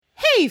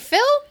Hey, Phil.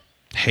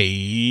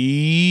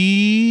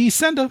 Hey,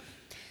 Senda.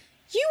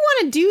 You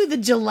want to do the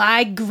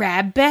July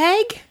grab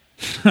bag?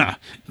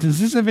 Does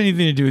this have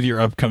anything to do with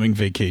your upcoming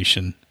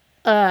vacation?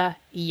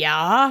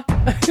 Yeah.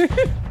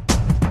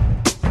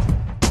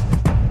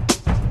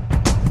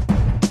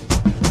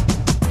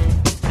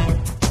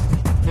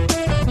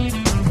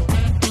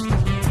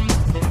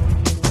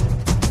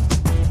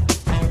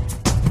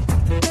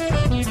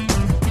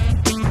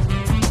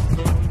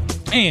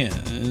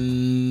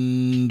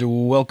 And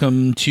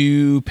welcome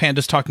to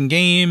Pandas Talking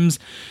Games.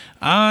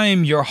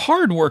 I'm your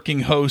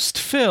hardworking host,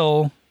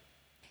 Phil.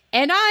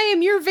 And I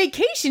am your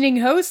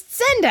vacationing host,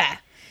 Senda.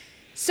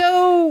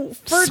 So,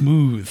 for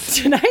Smooth.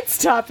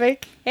 tonight's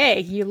topic, hey,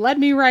 you led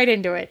me right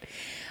into it.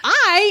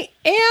 I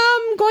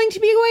am going to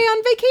be away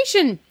on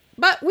vacation,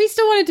 but we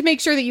still wanted to make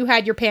sure that you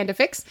had your panda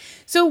fix.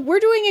 So we're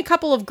doing a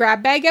couple of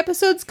grab bag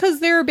episodes because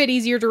they're a bit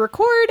easier to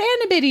record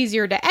and a bit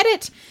easier to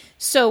edit.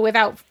 So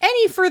without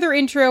any further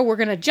intro, we're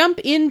going to jump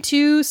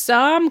into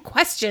some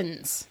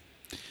questions.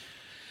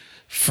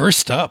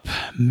 First up,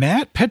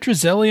 Matt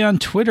Petrozelli on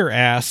Twitter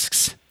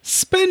asks,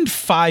 spend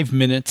 5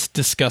 minutes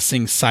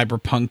discussing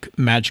cyberpunk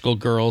magical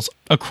girls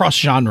across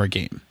genre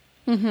game.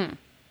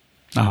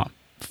 Mm-hmm.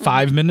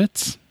 5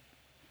 minutes?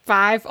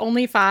 5?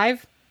 Only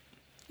 5?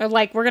 Or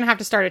like, we're going to have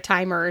to start a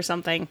timer or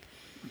something.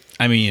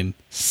 I mean,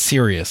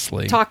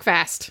 seriously. Talk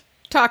fast.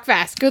 Talk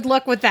fast. Good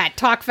luck with that.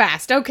 Talk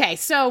fast. Okay,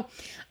 so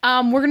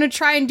we're going to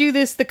try and do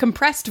this the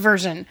compressed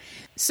version.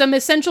 Some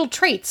essential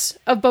traits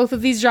of both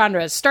of these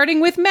genres, starting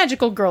with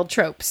magical girl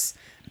tropes.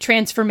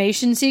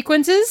 Transformation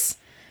sequences,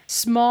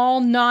 small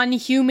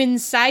non-human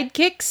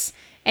sidekicks,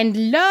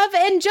 and love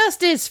and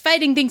justice,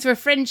 fighting things for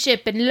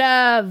friendship and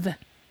love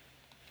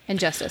and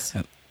justice.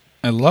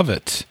 I love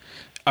it.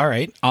 All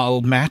right,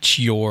 I'll match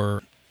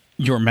your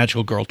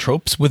magical girl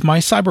tropes with my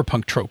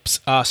cyberpunk tropes.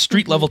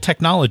 Street level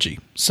technology.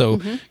 So,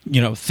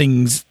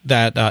 things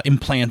that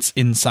implants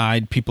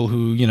inside people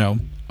who,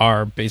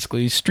 are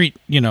basically street,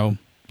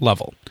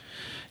 level.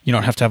 You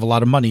don't have to have a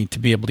lot of money to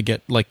be able to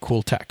get like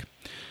cool tech.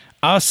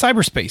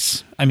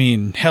 Cyberspace. I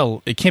mean,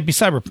 hell, it can't be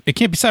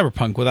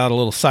cyberpunk without a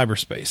little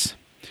cyberspace.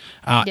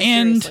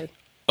 And seriously.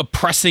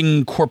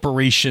 Oppressing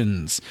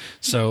corporations.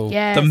 So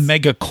Yes. the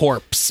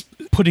megacorps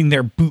putting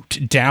their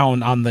boot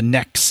down on the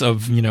necks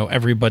of,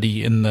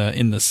 everybody in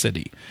the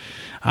city.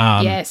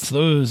 Yes. So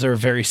those are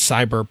very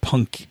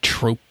cyberpunk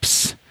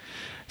tropes.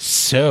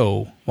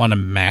 So, want to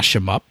mash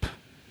them up?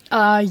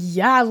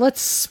 Yeah,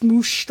 let's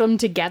smoosh them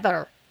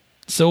together.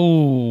 So,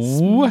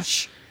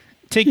 Smoosh.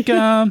 take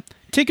a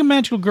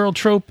magical girl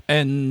trope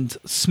and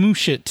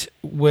smoosh it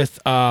with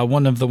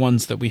one of the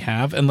ones that we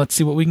have, and let's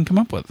see what we can come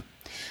up with.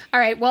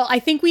 All right, well, I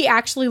think we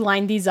actually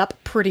lined these up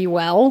pretty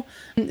well.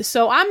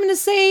 So I'm going to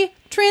say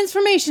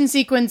transformation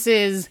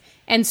sequences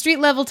and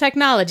street-level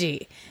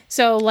technology.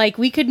 So, like,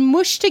 we could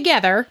mush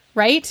together,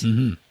 right?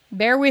 Mm-hmm.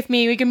 Bear with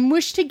me. We can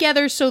mush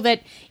together so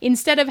that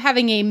instead of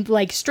having a,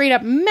 like,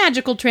 straight-up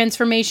magical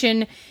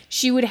transformation,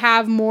 she would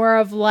have more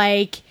of,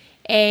 like,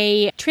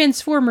 a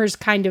Transformers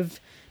kind of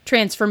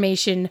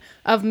transformation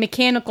of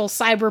mechanical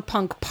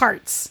cyberpunk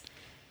parts.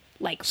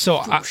 Like,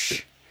 So,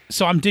 whoosh.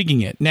 So I'm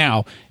digging it.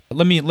 Now,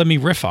 let me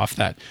riff off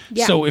that.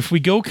 Yeah. So if we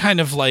go kind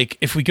of like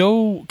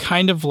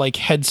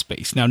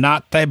Headspace, now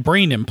not that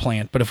brain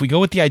implant, but if we go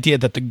with the idea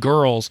that the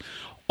girls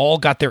all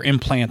got their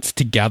implants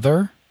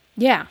together,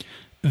 Yeah.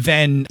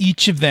 then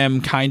each of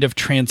them kind of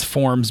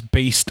transforms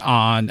based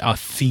on a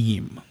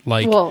theme.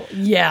 Like, Well,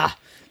 yeah.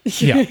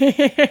 yeah.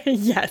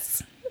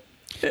 Yes.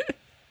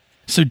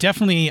 So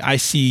definitely I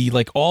see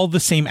like all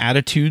the same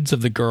attitudes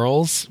of the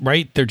girls,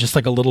 right? They're just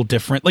like a little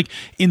different. Like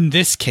in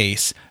this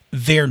case,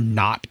 they're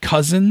not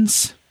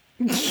cousins,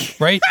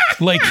 right?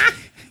 Like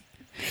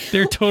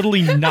they're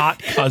totally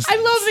not cousins. I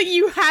love that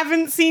you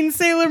haven't seen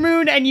Sailor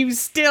Moon and you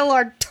still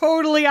are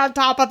totally on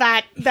top of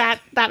that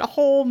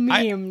whole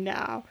meme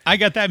now. I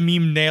got that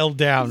meme nailed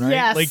down, right?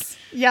 Yes. Like,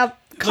 yep.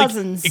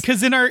 Cousins.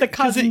 Because in our The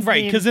cousins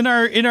right, meme. because in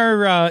our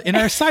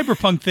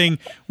cyberpunk thing,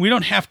 we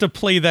don't have to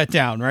play that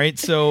down, right?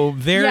 So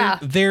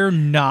they're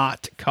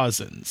not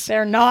cousins.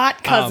 They're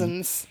not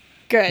cousins.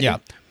 Good. Yeah.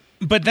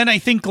 But then I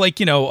think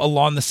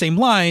along the same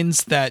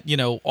lines that,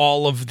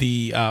 all of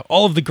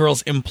the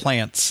girls'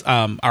 implants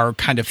are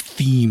kind of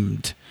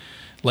themed,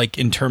 like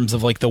in terms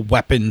of like the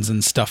weapons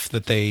and stuff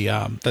that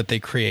they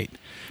create.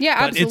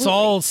 Yeah, But absolutely. it's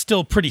all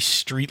still pretty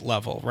street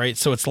level, right?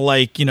 So it's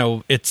like,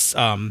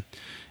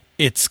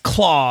 it's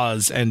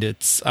claws and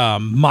it's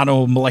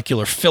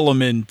monomolecular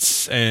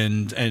filaments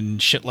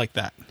and shit like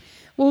that.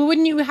 Well,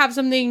 wouldn't you have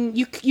something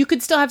you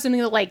could still have something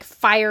that like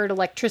fired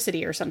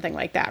electricity or something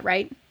like that,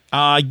 right?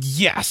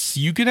 Yes,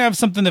 you could have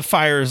something that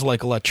fires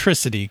like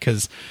electricity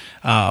because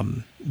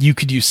you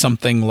could use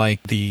something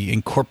like the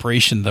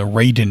incorporation, the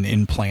Raiden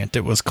implant,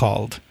 it was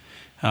called.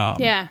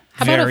 Yeah.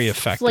 How very about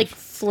effective. like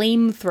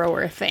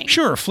flamethrower thing?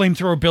 Sure,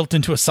 flamethrower built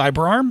into a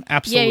cyber arm?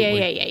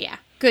 Absolutely. Yeah.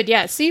 Good.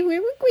 Yeah. See, we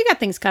got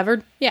things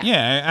covered. Yeah.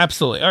 Yeah,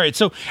 absolutely. All right.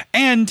 So,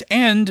 and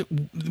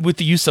with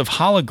the use of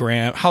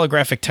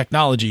holographic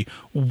technology,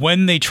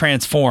 when they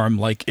transform,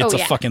 like it's a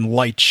fucking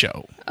light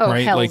show. Oh,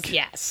 right? hell like,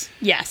 yes.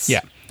 Yes.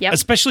 Yeah. Yep.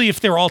 Especially if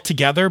they're all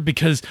together,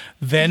 because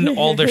then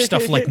all their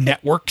stuff like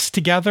networks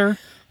together,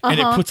 and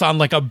it puts on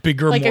like a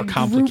bigger, Like more a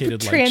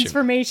complicated group light show.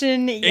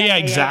 transformation. Yeah,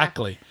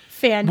 exactly.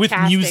 Fantastic.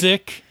 With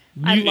music,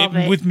 I love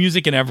it. with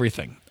music and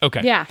everything.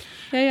 Okay. Yeah.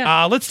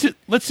 Let's do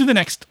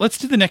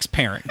the next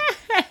pairing.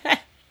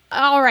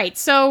 All right.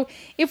 So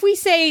if we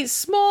say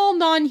small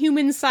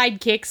non-human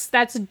sidekicks,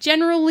 that's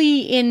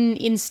generally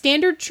in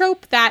standard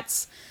trope.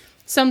 That's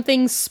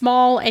something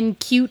small and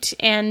cute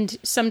and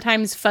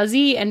sometimes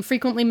fuzzy and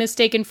frequently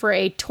mistaken for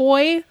a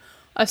toy,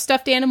 a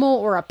stuffed animal,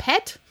 or a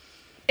pet.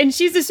 And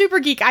she's a super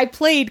geek. I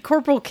played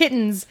Corporal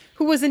Kittens,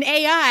 who was an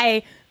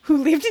AI who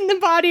lived in the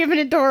body of an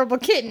adorable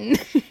kitten.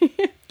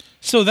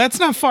 So that's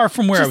not far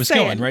from where Just I was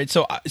saying. going, right?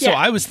 So Yeah.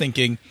 I was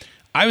thinking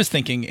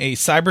a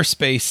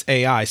cyberspace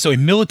AI, so a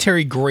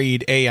military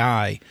grade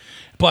AI,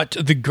 but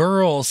the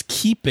girls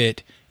keep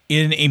it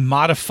in a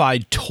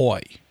modified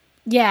toy.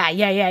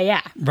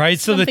 Yeah. Right?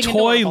 So the Something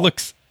toy adorable.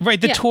 looks Yeah.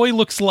 toy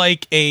looks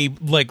like a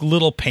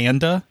little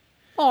panda.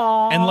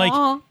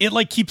 Aww.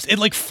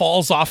 And it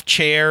falls off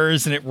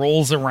chairs and it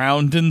rolls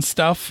around and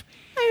stuff.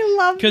 I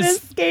love 'Cause-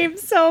 this game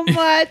so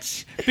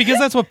much. Because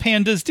that's what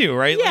pandas do,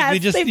 right? Yes,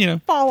 Like they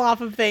just, fall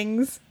off of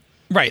things.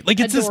 right. Like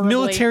it's Adorably. this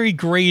military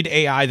grade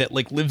AI that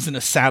like lives in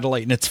a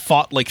satellite and it's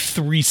fought like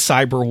 3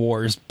 cyber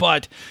wars,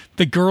 but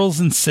the girls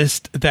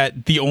insist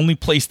that the only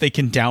place they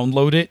can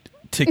download it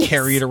to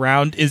carry it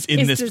around is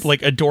in It's this just-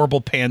 like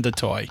adorable panda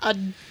toy.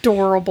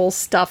 Adorable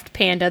stuffed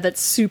panda that's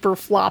super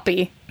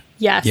floppy.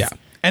 Yes. Yeah.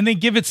 And they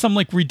give it some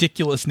like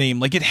ridiculous name.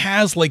 Like it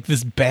has like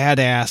this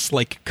badass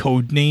like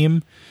code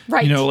name.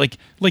 Right. You know,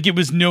 like it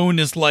was known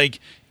as like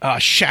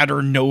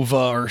Shatter Nova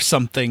or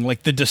something,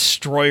 like the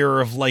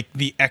destroyer of like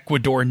the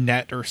Ecuador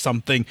net or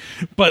something.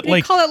 But They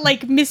like call it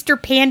like Mr.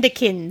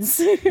 Pandakins.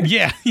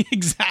 yeah,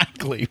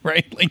 exactly,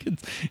 right? Like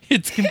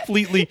it's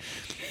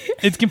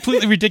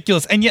completely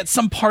ridiculous. And yet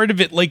some part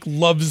of it like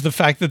loves the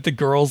fact that the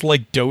girls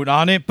like dote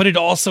on it, but it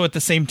also at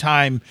the same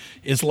time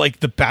is like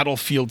the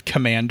battlefield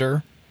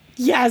commander.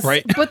 Yes.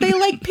 Right. But they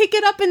like pick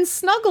it up and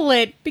snuggle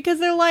it because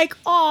they're like,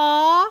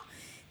 aw,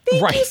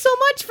 thank Right. you so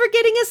much for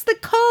getting us the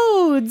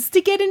codes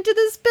to get into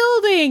this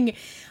building.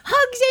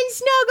 Hugs and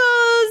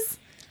snuggles.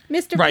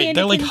 Mr. Right,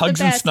 they're like Pandakin's hugs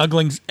the and best.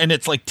 snugglings, and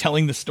it's like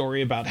telling the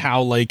story about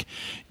how, like,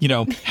 you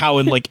know, how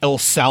in like El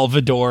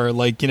Salvador,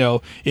 like, you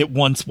know, it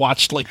once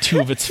watched like 2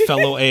 of its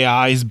fellow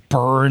AIs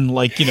burn,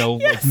 like, you know,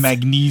 like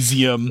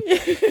magnesium.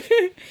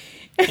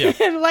 Yeah.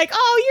 And like,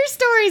 oh, your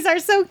stories are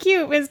so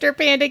cute, Mr.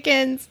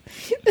 Pandakins.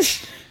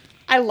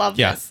 I love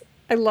Yeah. this.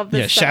 I love this.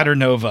 Yeah, stuff.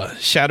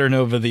 Shatter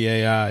Nova, the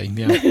AI.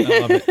 Yeah, I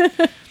love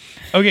it.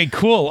 Okay,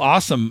 cool,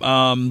 awesome.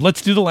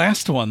 Let's do the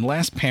last one,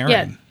 last pairing.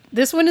 Yeah,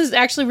 this one is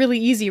actually really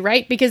easy,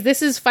 right? Because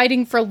this is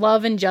fighting for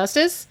love and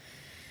justice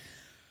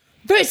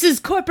versus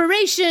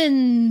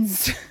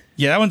corporations.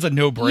 Yeah, that one's a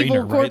no-brainer, Evil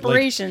right? Like,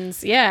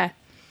 corporations. Yeah.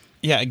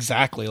 yeah,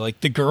 exactly.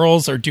 Like the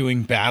girls are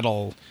doing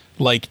battle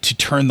like to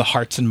turn the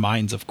hearts and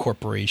minds of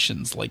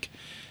corporations. Like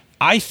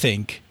I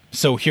think,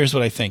 so here's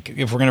what I think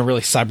if we're going to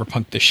really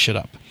cyberpunk this shit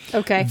up.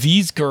 Okay.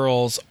 These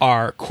girls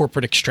are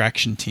corporate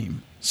extraction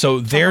team. So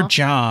their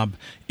job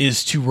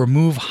is to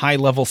remove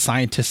high-level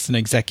scientists and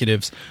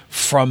executives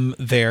from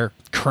their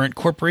current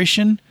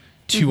corporation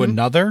to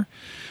another.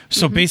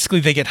 So basically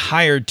they get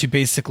hired to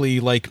basically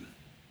like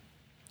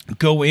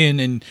go in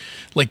and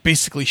like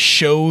basically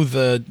show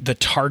the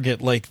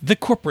target like the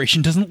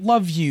corporation doesn't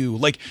love you,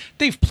 like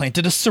they've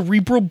planted a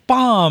cerebral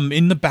bomb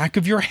in the back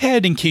of your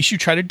head in case you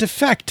try to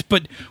defect,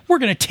 but we're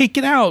gonna take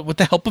it out with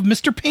the help of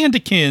Mr.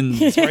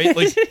 Pandakins, right?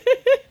 Like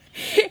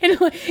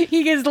And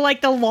he gets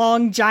like the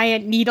long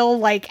giant needle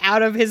like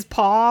out of his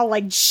paw,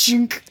 like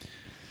shunk.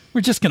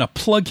 we're just gonna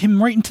plug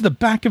him right into the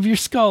back of your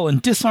skull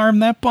and disarm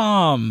that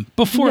bomb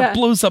before Yeah. it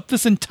blows up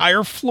this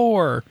entire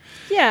floor.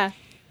 Yeah.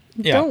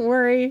 Yeah. Don't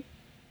worry.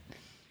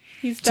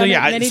 He's done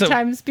yeah, it many so-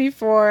 times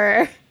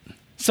before.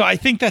 So I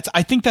think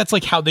that's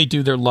like how they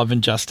do their love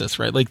and justice,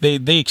 right? Like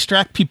they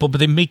extract people, but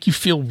they make you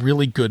feel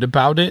really good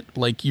about it.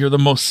 Like you're the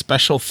most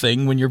special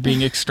thing when you're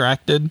being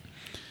extracted.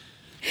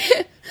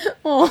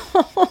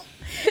 Oh,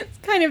 it's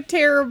kind of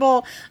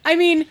terrible. I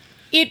mean,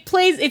 it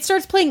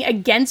starts playing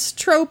against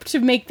trope to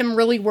make them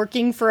really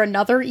working for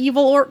another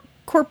evil or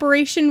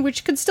corporation,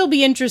 which could still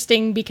be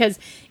interesting because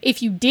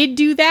if you did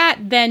do that,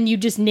 then you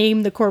just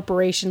name the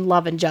corporation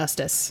Love and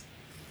Justice.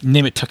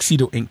 Name it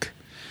Tuxedo Inc.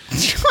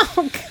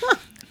 Oh god.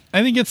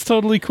 I think it's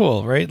totally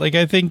cool, right? Like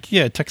I think,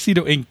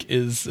 Tuxedo Inc.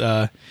 is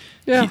Yeah.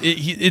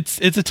 it's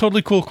a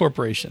totally cool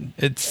corporation.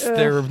 It's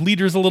their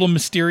leader's a little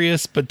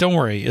mysterious, but don't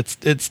worry,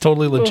 it's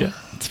totally legit.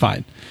 It's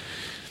fine.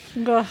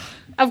 Ugh.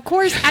 Of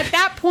course, at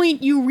that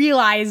point, you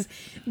realize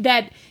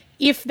that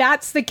if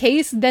that's the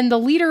case, then the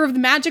leader of the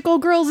magical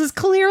girls is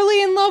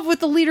clearly in love with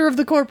the leader of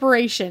the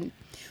corporation.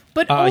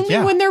 But only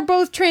yeah. when they're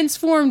both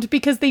transformed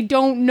because they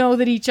don't know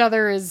that each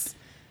other is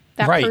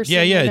that Right, person.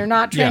 yeah, and they're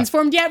not yeah.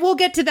 transformed yet. We'll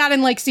get to that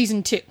in like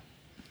season 2.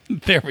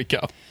 There we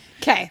go.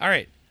 Okay. All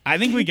right. I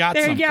think we got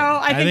There something. you go.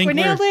 I think we we're-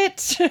 nailed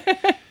it.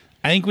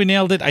 I think we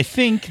nailed it. I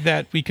think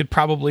that we could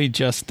probably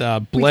just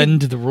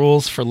blend the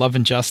rules for Love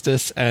and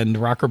Justice and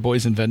Rocker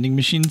Boys and Vending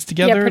Machines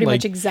together. Yeah, pretty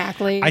much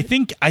exactly. I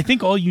think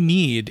all you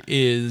need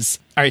is...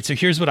 All right, so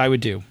here's what I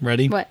would do.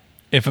 Ready? What?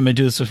 If I'm going to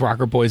do this with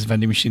Rocker Boys,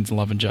 Vending Machines, and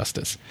Love and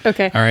Justice.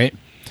 Okay. All right?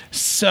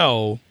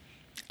 So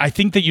I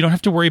think that you don't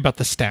have to worry about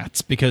the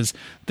stats because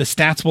the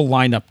stats will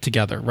line up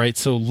together, right?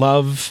 So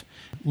Love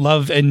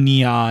and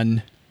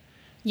Neon...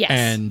 Yes.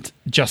 And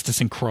Justice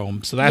and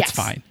Chrome. So that's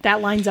fine.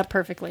 That lines up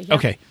perfectly. Yeah.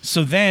 Okay.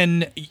 So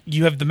then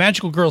you have the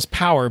Magical Girl's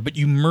power, but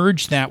you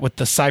merge that with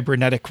the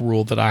cybernetic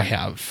rule that I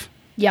have.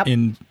 Yep.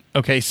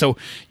 Okay. So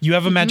you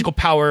have a magical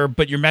power,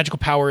 but your magical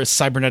power is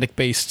cybernetic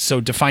based.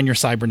 So define your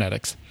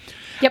cybernetics.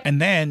 Yep.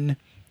 And then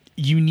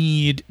you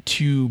need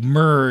to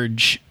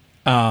merge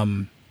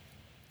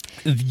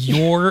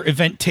your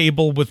event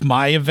table with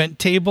my event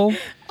table.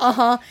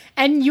 And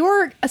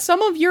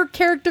some of your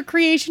character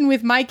creation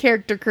with my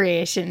character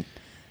creation.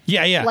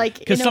 Yeah. Like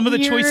because some of the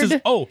choices.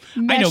 Oh,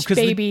 I know. Because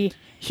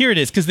here it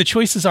is. Because the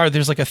choices are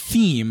there's like a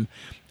theme,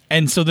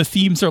 and so the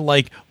themes are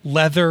like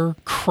leather,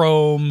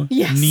 chrome,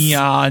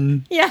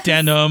 neon,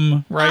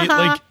 denim, right?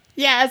 Like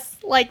yes,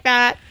 like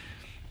that.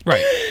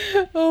 Right.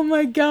 Oh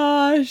my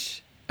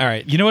gosh. All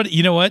right. You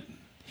know what?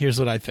 Here's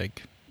what I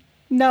think.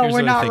 No,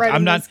 we're not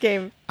writing this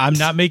game. I'm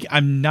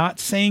not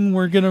saying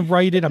we're gonna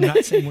write it. I'm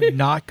not saying we're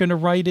not gonna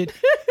write it.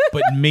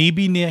 But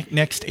maybe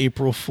next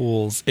April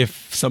Fools,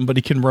 if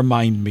somebody can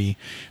remind me,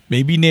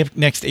 maybe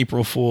next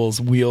April Fools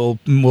we'll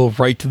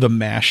write the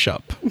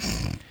mashup.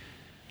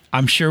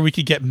 I'm sure we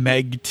could get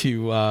Meg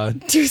to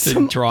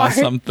draw art.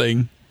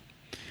 something.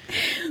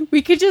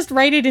 We could just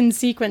write it in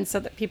sequence so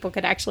that people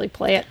could actually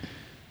play it.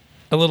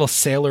 A little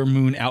Sailor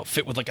Moon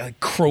outfit with like a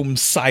chrome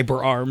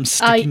cyber arm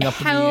sticking up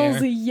in the air.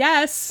 Hells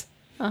yes.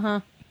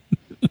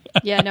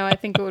 Yeah, no, I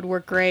think it would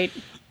work great.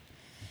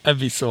 That'd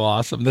be so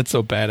awesome. That's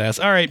so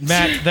badass. All right,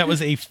 Matt,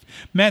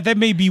 that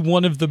may be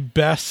one of the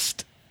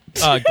best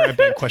grab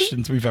bag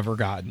questions we've ever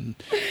gotten.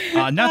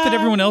 Not that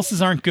everyone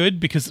else's aren't good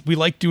because we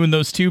like doing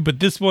those too, but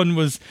this one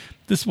was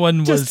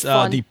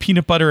the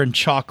peanut butter and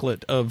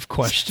chocolate of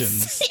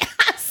questions.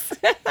 Yes.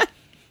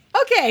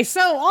 Okay,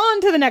 so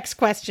on to the next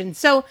question.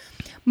 So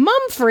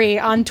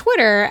Mumfrey on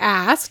Twitter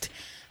asked,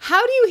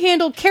 how do you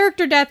handle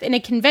character death in a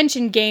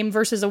convention game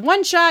versus a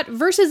one-shot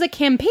versus a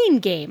campaign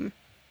game?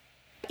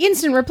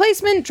 Instant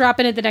replacement, drop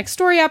in at the next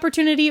story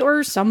opportunity,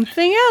 or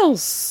something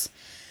else?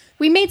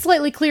 We made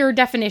slightly clearer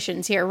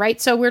definitions here,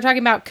 right? So we're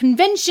talking about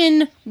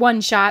convention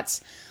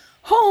one-shots,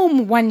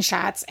 home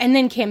one-shots, and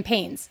then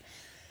campaigns.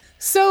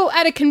 So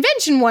at a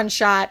convention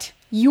one-shot,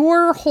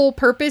 your whole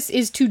purpose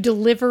is to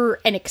deliver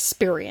an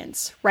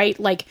experience, right?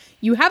 Like,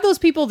 you have those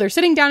people, they're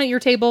sitting down at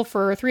your table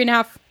for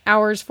 3.5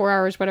 hours, 4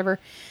 hours, whatever,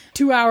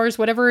 2 hours,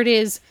 whatever it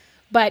is,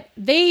 but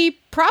they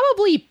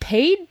probably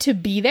paid to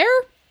be there.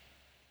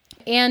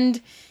 And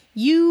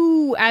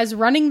you, as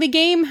running the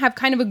game, have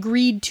kind of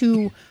agreed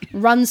to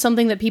run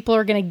something that people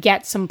are going to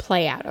get some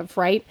play out of,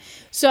 right?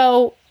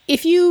 So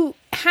if you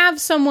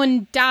have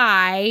someone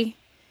die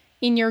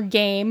in your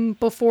game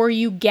before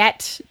you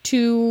get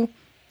to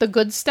the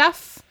good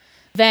stuff,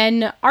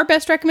 then our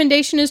best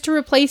recommendation is to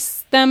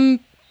replace them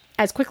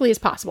as quickly as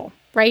possible,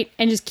 right?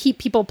 And just keep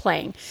people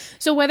playing.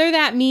 So whether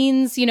that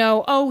means,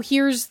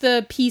 here's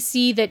the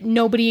PC that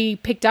nobody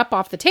picked up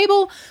off the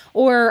table,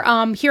 or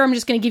here I'm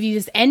just going to give you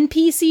this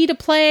NPC to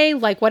play,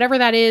 like whatever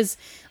that is,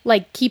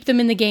 like keep them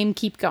in the game,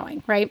 keep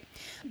going, right?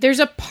 There's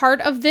a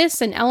part of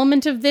this, an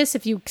element of this,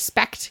 if you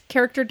expect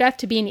character death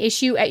to be an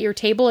issue at your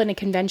table in a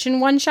convention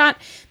one-shot,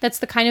 that's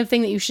the kind of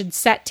thing that you should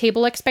set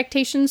table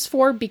expectations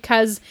for,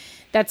 because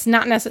that's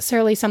not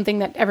necessarily something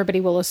that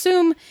everybody will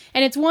assume.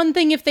 And it's one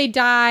thing if they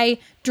die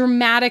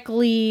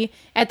dramatically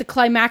at the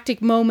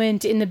climactic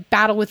moment in the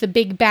battle with the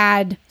big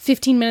bad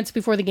 15 minutes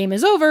before the game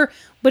is over,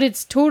 but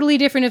it's totally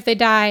different if they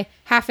die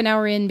half an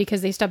hour in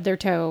because they stubbed their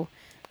toe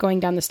going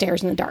down the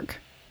stairs in the dark,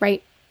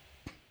 right?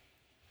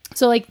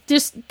 So, like,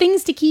 just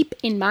things to keep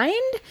in mind.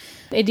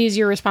 It is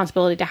your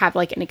responsibility to have,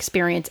 like, an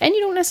experience, and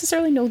you don't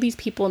necessarily know these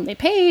people and they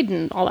paid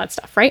and all that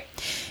stuff, right?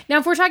 Now,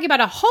 if we're talking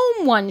about a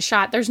home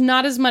one-shot, there's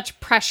not as much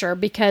pressure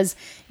because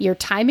your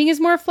timing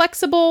is more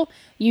flexible.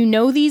 You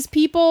know these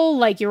people,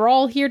 like, you're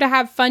all here to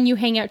have fun. You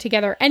hang out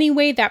together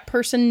anyway. That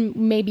person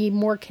may be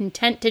more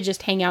content to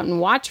just hang out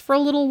and watch for a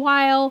little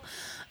while.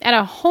 At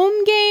a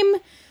home game,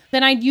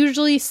 then I'd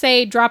usually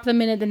say drop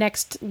them in at the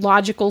next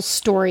logical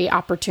story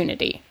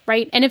opportunity,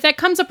 right? And if that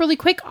comes up really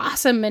quick,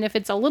 awesome. And if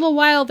it's a little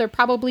while, they're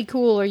probably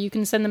cool, or you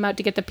can send them out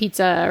to get the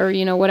pizza, or,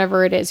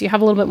 whatever it is. You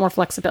have a little bit more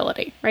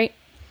flexibility, right?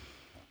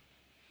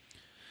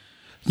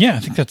 Yeah, I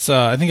think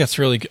that's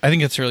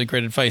really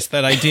great advice.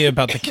 That idea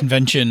about the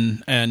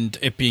convention and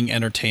it being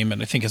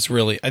entertainment, I think it's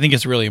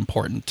really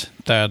important.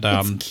 That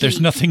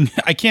there's nothing.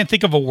 I can't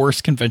think of a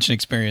worse convention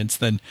experience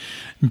than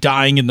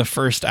dying in the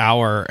first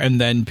hour and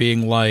then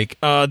being like,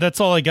 "That's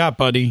all I got,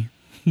 buddy."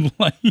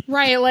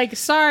 Right, like,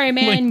 sorry,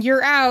 man,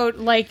 you're out.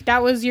 Like,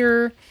 that was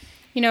your,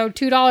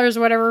 $2 or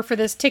whatever for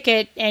this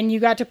ticket, and you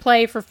got to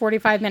play for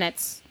 45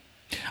 minutes.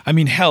 I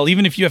mean, hell,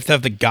 even if you have to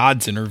have the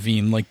gods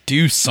intervene, like,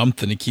 do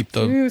something to keep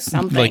the... Do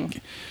something.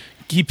 Like,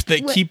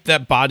 keep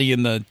that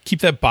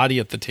body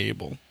at the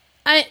table.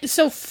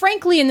 So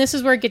frankly, and this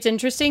is where it gets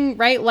interesting,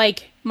 right?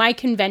 Like my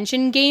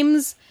convention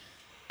games,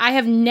 I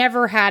have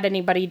never had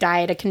anybody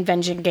die at a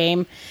convention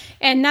game.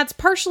 And that's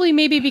partially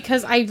maybe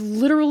because I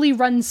literally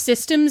run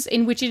systems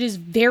in which it is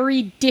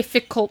very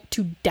difficult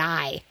to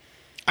die.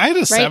 I had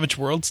a Savage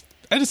Worlds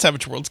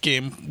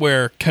game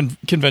where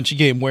convention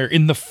game where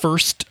in the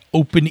first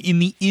open in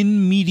the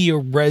in media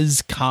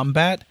res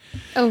combat,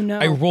 oh no,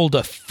 I rolled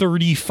a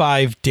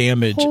 35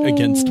 damage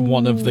against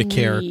one of the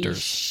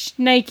characters.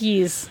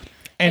 Nikes.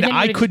 And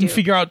I couldn't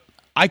figure out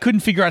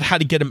how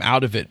to get him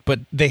out of it, but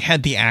they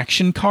had the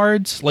action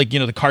cards, like, you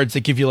know, the cards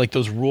that give you like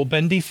those rule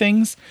bendy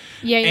things.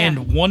 Yeah.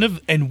 And one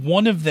of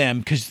them,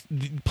 because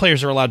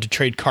players are allowed to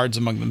trade cards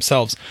among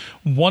themselves,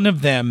 one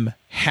of them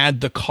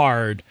had the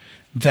card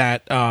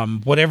that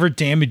whatever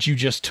damage you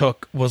just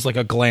took was like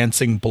a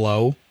glancing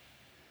blow.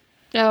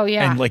 Oh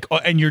yeah.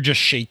 And you're just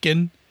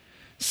shaken.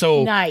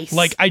 So nice.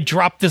 Like I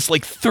dropped this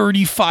like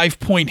 35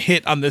 point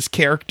hit on this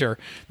character.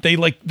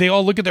 They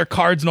all look at their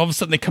cards and all of a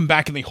sudden they come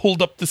back and they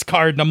hold up this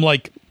card and I'm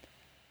like,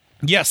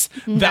 yes,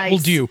 that will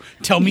do.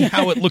 Tell me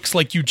how it looks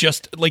like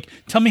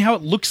tell me how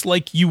it looks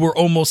like you were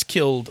almost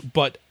killed,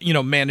 but you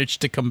know,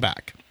 managed to come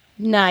back.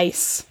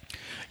 Nice.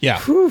 Yeah.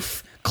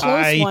 Close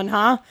one,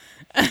 huh?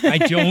 I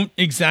don't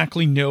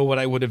exactly know what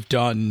I would have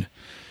done.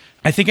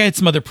 I think I had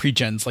some other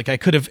pre-gens. Like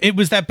it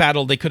was that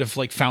battle. They could have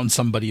like found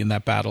somebody in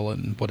that battle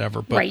and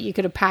whatever. But, right. You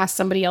could have passed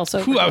somebody else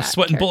over. I was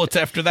sweating bullets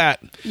after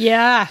that.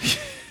 Yeah.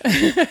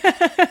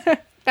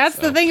 That's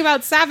the thing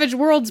about Savage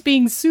Worlds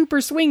being super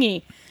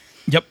swingy.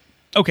 Yep.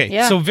 Okay.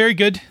 Yeah. So very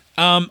good.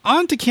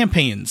 On to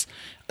campaigns.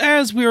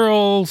 As we're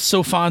all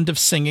so fond of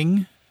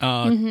singing,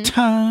 time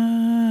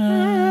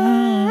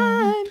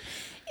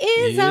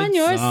is on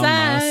your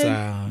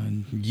side.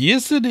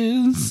 Yes, it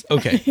is.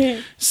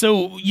 Okay.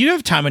 So you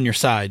have time on your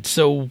side.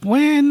 So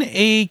when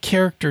a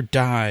character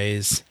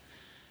dies,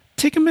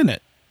 take a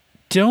minute.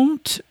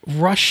 Don't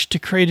rush to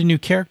create a new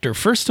character.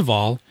 First of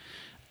all,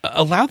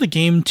 allow the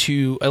game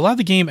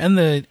and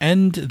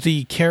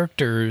the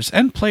characters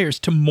and players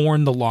to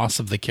mourn the loss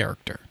of the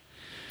character.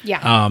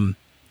 Yeah.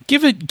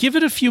 Give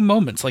it a few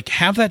moments. Like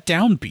have that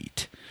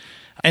downbeat.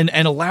 And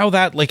allow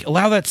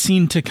that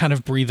scene to kind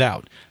of breathe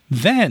out.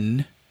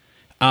 Then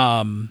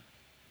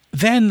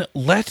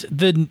let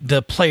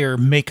the player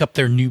make up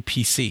their new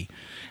PC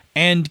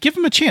and give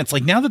them a chance.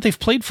 Like now that they've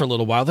played for a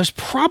little while, there's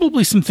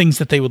probably some things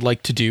that they would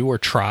like to do or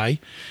try.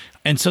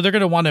 And so they're going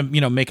to want to, you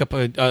know, make up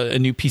a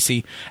new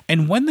PC.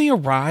 And when they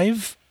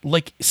arrive,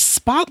 like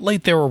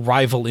spotlight their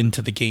arrival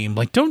into the game.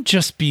 Like don't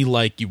just be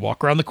like you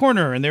walk around the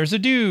corner and there's a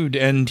dude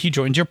and he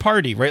joins your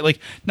party, right? Like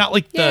not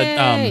like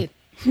Yay.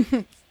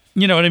 the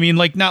you know what I mean?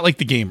 Like not like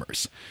the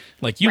gamers.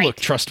 Like you look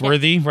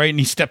trustworthy, right? And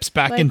he steps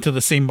back into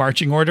the same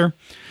marching order.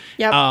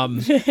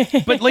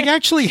 Yep. But like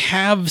actually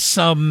have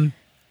some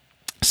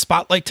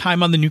spotlight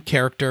time on the new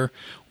character.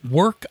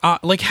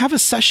 Have a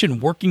session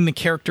working the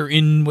character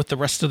in with the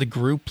rest of the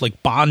group,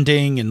 like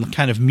bonding and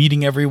kind of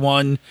meeting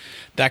everyone,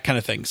 that kind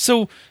of thing.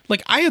 So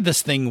like I had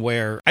this thing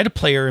where I had a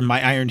player in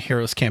my Iron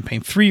Heroes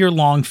campaign,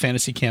 3-year-long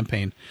fantasy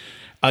campaign.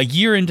 A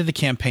year into the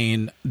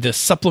campaign, this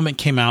supplement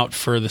came out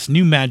for this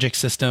new magic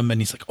system,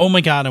 and he's like, oh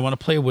my god, I want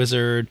to play a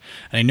wizard.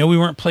 And I know we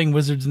weren't playing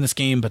wizards in this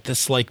game, but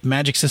this like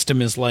magic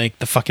system is like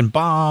the fucking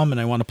bomb,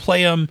 and I want to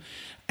play them.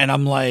 And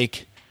I'm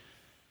like,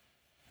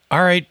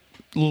 all right,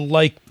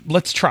 like,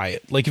 let's try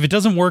it. Like, if it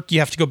doesn't work, you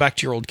have to go back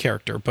to your old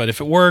character. But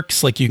if it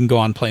works, like, you can go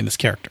on playing this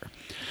character.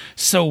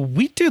 So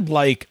we did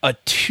like a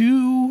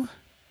three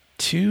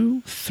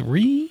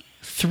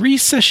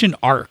session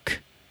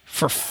arc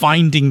for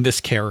finding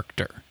this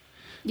character.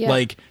 Yeah.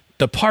 Like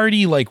the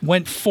party like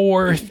went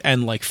forth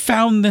and like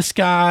found this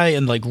guy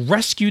and like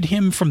rescued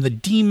him from the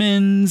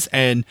demons,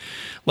 and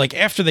like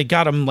after they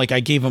got him, like I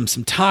gave him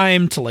some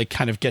time to like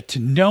kind of get to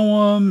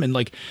know him, and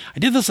like I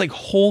did this like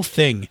whole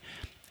thing,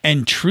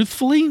 and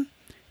truthfully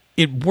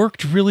it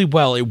worked really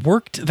well. It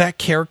worked that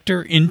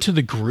character into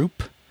the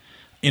group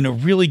in a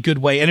really good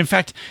way. And in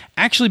fact,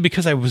 actually,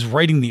 because I was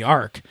writing the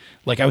arc,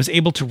 like I was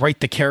able to write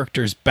the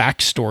character's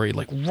backstory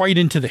like right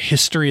into the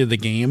history of the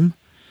game.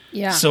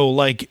 Yeah. So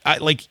like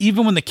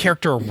even when the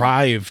character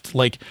arrived,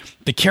 like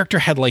the character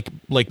had like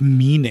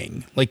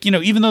meaning, like, you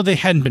know, even though they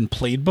hadn't been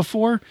played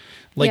before,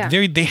 like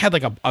they had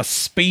like a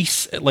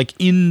space like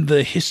in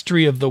the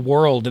history of the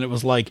world, and it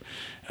was like,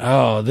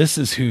 oh, this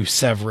is who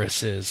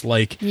Severus is,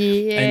 like,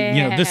 and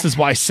you know, this is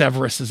why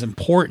Severus is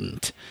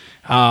important.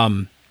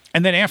 And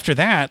then after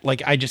that,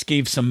 like I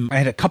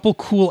had a couple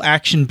cool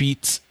action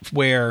beats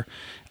where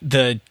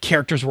the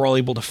characters were all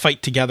able to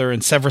fight together,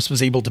 and Severus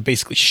was able to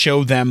basically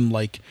show them,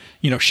 like,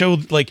 you know, show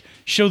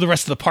the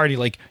rest of the party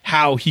like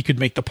how he could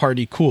make the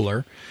party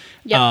cooler.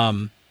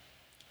 Yep.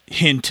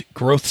 Hint,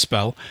 growth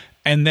spell.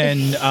 And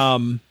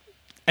then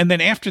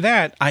after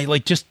that, I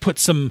like just put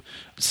some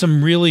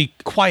really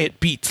quiet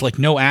beats, like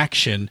no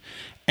action,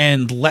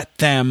 and let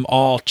them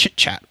all chit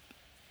chat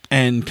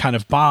and kind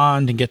of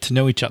bond and get to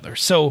know each other.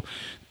 So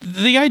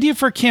the idea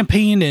for a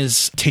campaign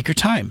is take your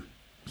time.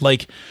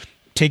 Like,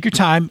 take your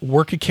time,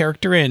 work a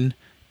character in.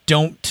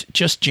 don't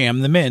just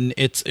jam them in.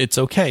 It's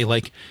okay.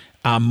 Like,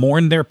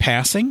 mourn their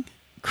passing,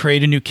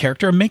 create a new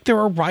character, and make their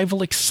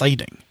arrival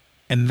exciting.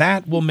 And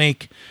that will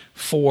make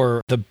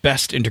for the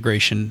best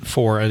integration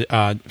for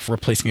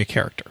replacing a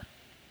character.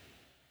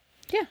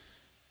 Yeah.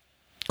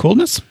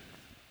 Coolness?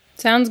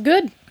 Sounds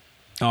good.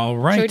 All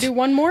right. Should we do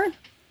one more?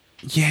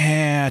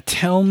 Yeah,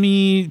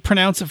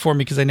 pronounce it for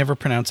me because I never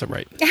pronounce it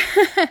right.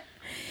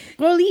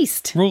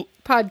 Released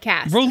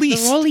podcast.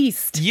 Released. The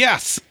Released.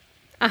 Yes.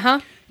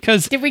 Uh-huh.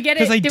 Did we get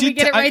it? Did we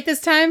get it right this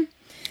time?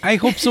 I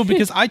hope so,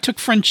 because I took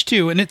French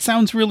too, and it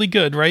sounds really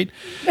good, right?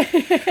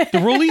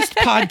 The Released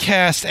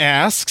podcast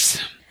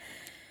asks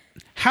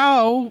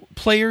how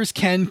players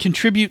can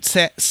contribute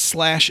 /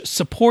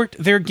 support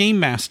their game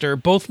master,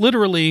 both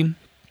literally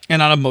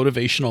and on a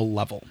motivational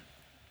level.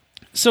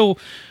 So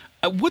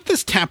what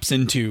this taps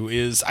into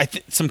is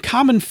some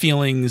common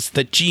feelings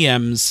that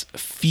GMs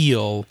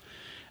feel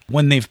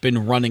when they've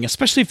been running,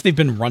 especially if they've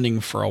been running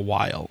for a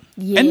while.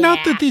 Yeah. And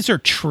not that these are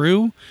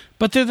true,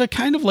 but they're the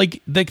kind of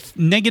like the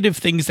negative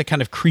things that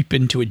kind of creep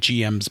into a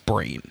GM's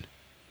brain.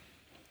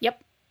 Yep.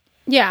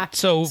 Yeah.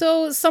 So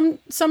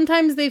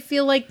sometimes they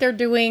feel like they're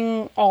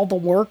doing all the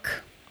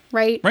work,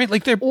 right? Right,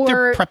 like they're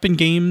prepping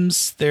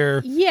games.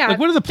 Like,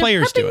 what are the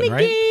players doing,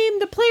 right?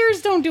 The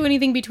players don't do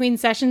anything between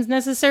sessions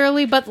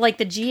necessarily, but like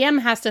the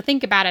GM has to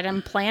think about it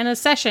and plan a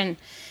session,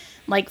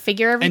 like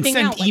figure everything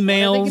out. And send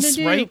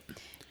emails, right?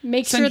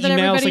 Make sure that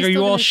everybody's like, are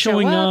you all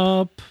showing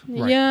up?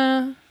 Right.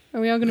 Yeah. Are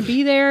we all going to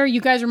be there? Do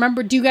you guys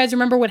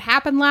remember what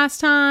happened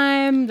last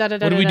time? What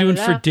are we doing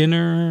for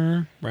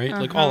dinner? Right?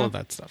 Like all of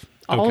that stuff.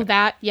 All of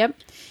that, yep.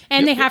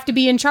 And they have to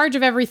be in charge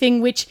of everything,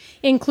 which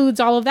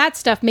includes all of that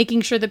stuff,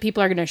 making sure that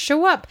people are going to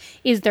show up.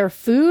 Is there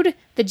food?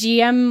 The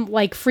GM,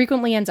 like,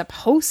 frequently ends up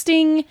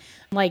hosting,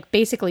 like,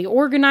 basically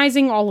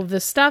organizing all of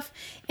this stuff.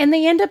 And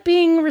they end up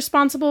being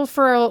responsible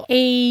for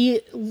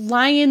a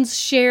lion's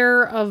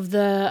share of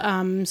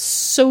the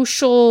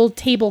social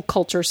table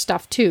culture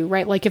stuff, too,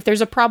 right? Like, if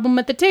there's a problem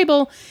at the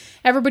table,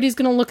 everybody's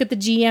going to look at the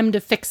GM to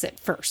fix it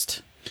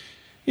first.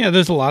 Yeah,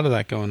 there's a lot of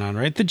that going on,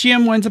 right? The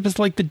GM winds up as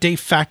like the de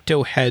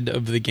facto head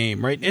of the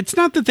game, right? It's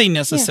not that they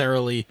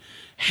necessarily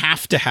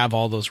have to have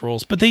all those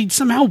roles, but they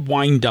somehow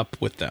wind up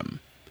with them.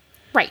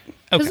 Right.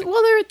 Okay.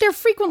 Well, they're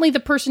frequently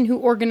the person who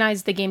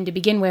organized the game to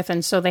begin with,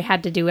 and so they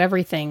had to do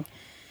everything.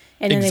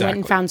 And then they went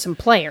and found some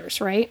players,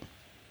 right?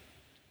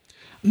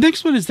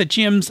 Next one is that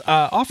GMs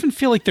often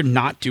feel like they're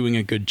not doing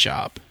a good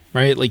job,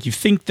 right? Like, you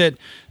think that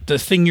the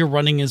thing you're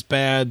running is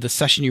bad, the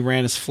session you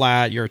ran is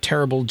flat, you're a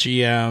terrible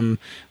GM,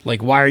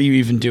 like, why are you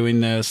even doing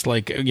this?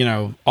 Like, you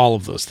know, all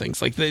of those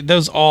things. Like,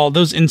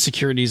 those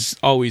insecurities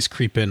always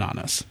creep in on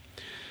us.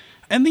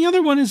 And the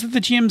other one is that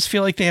the GMs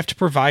feel like they have to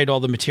provide all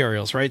the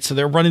materials, right? So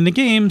they're running the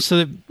game, so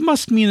it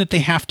must mean that they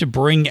have to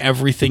bring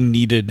everything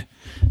needed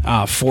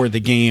for the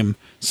game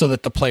so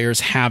that the players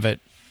have it,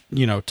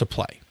 you know, to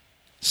play.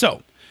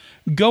 So,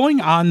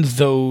 going on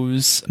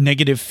those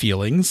negative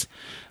feelings,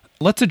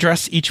 let's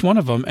address each one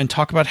of them and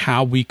talk about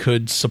how we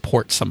could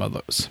support some of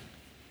those.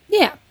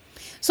 Yeah.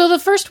 So the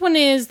first one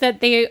is that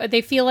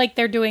they feel like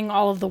they're doing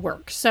all of the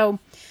work. So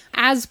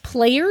as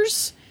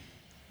players,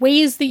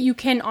 ways that you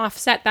can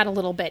offset that a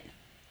little bit.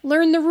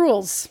 Learn the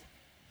rules.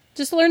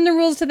 Just learn the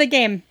rules to the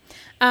game.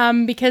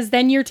 Because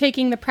then you're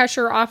taking the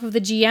pressure off of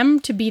the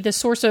GM to be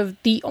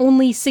the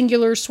only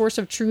singular source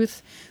of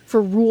truth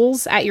for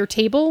rules at your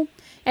table.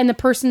 And the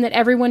person that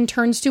everyone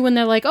turns to when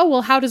they're like, oh,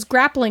 well, how does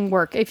grappling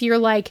work? If you're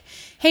like,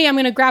 hey, I'm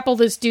going to grapple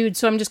this dude,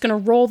 so I'm just going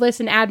to roll this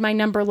and add my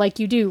number like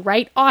you do,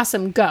 right?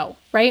 Awesome, go,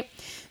 right?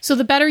 So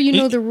the better you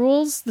know the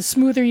rules, the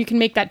smoother you can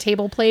make that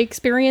table play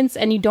experience,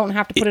 and you don't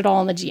have to put it all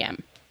on the GM.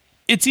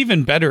 It's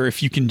even better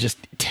if you can just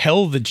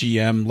tell the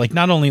GM, like,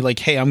 not only like,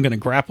 hey, I'm going to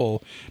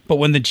grapple, but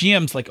when the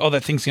GM's like, oh,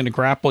 that thing's going to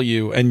grapple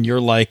you, and you're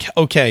like,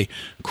 okay,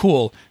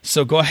 cool,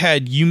 so go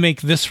ahead, you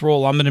make this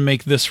roll, I'm going to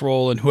make this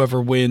roll, and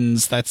whoever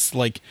wins, that's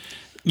like,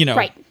 you know,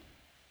 right.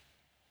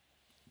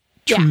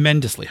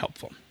 Tremendously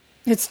helpful.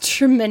 It's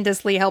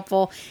tremendously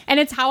helpful. And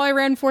it's how I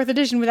ran 4th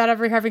edition without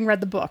ever having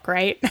read the book,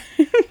 right?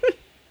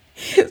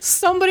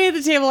 Somebody at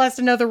the table has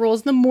to know the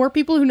rules. The more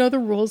people who know the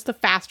rules, the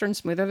faster and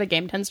smoother the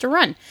game tends to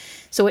run.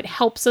 So it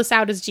helps us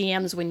out as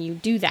GMs when you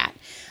do that.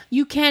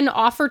 You can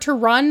offer to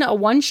run a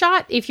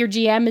one-shot if your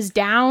GM is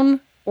down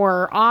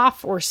or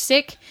off or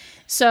sick.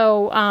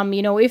 So,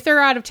 you know, if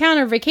they're out of town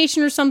or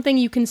vacation or something,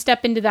 you can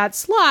step into that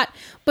slot.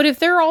 But if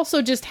they're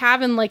also just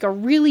having like a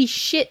really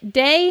shit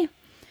day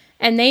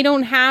and they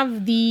don't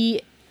have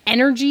the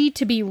energy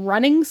to be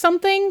running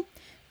something,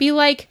 be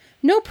like,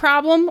 no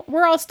problem.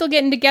 We're all still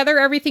getting together.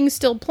 Everything's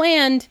still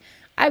planned.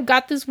 I've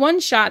got this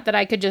one shot that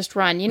I could just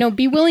run. You know,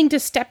 be willing to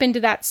step into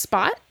that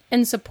spot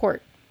and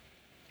support.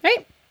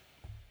 Right?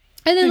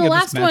 And then the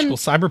last one. Magical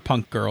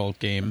Cyberpunk Girl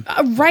game.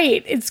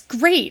 Right. It's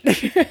great.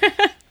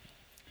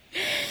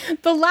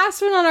 The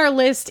last one on our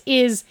list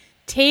is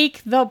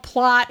take the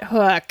plot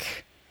hook.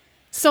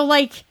 So,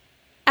 like,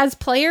 as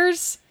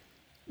players,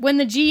 when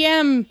the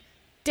GM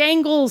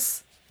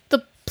dangles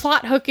the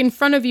plot hook in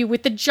front of you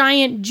with the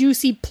giant,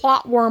 juicy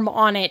plot worm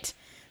on it,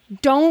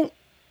 don't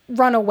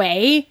run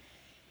away.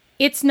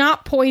 It's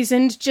not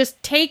poisoned.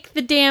 Just take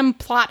the damn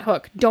plot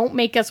hook. Don't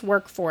make us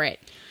work for it.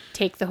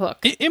 Take the hook.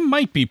 It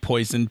might be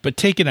poisoned, but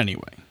take it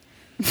anyway.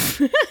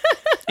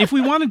 If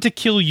we wanted to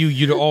kill you,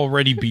 you'd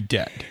already be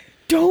dead.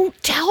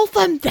 Don't tell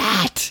them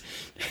that.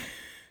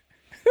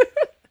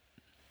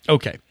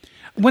 Okay.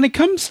 When it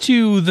comes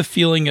to the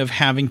feeling of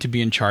having to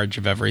be in charge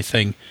of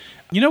everything,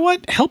 you know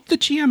what? Help the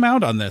GM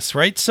out on this,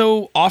 right?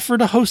 So offer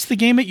to host the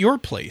game at your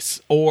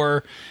place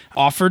or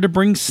offer to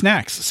bring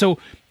snacks. So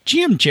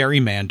GM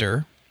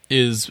Gerrymander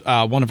is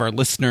one of our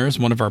listeners,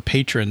 one of our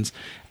patrons,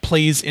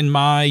 plays in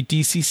my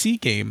DCC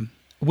game,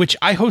 which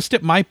I host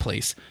at my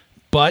place.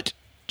 But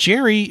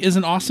Jerry is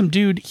an awesome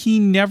dude. He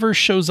never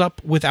shows up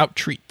without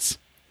treats.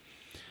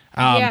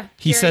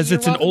 He says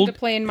it's an old to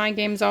play in my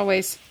games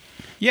always.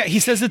 Yeah, he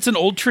says it's an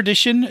old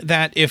tradition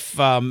that if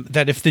the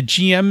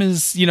GM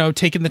is,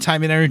 taking the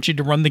time and energy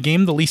to run the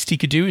game, the least he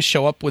could do is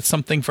show up with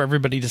something for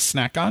everybody to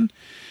snack on.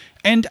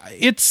 And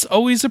it's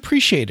always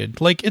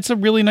appreciated. Like, it's a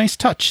really nice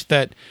touch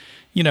that,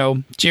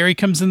 Jerry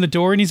comes in the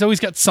door and he's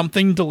always got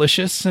something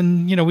delicious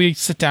and, we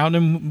sit down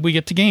and we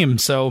get to game.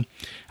 So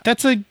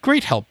that's a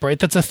great help, right?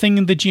 That's a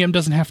thing the GM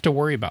doesn't have to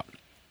worry about.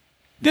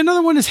 The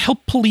another one is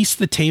help police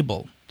the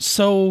table.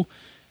 So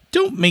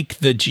don't make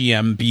the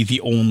GM be the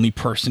only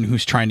person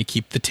who's trying to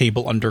keep the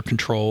table under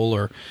control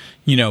or,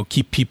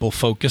 keep people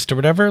focused or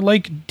whatever.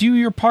 Like, do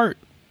your part.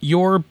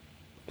 Your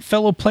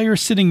fellow player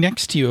sitting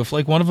next to you, if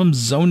like one of them's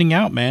zoning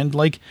out, man,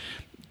 like,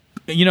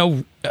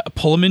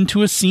 pull them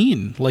into a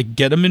scene, like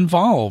get them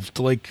involved,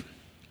 like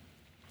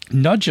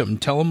nudge them,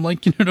 tell them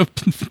like,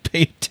 to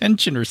pay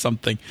attention or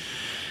something.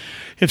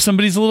 If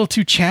somebody's a little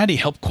too chatty,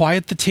 help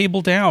quiet the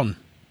table down.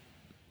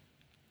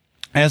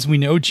 As we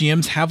know,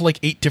 GMs have like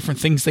 8 different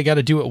things they got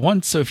to do at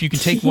once. So if you can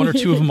take 1 or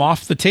 2 of them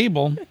off the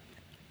table,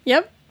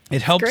 yep,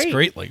 it helps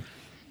greatly.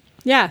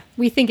 Yeah,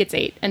 we think it's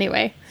 8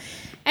 anyway.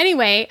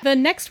 Anyway, the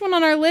next one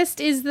on our list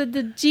is that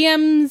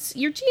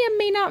your GM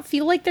may not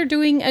feel like they're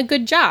doing a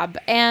good job.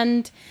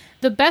 And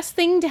the best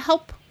thing to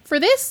help for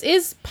this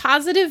is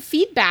positive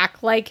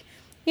feedback. Like,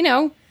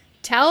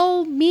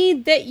 tell me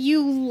that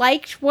you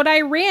liked what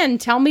I ran.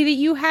 Tell me that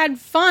you had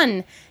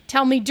fun.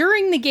 Tell me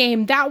during the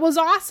game, that was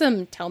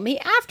awesome. Tell me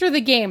after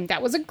the game,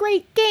 that was a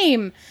great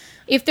game.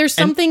 If there's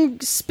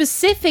something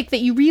specific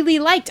that you really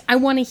liked, I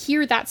want to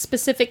hear that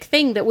specific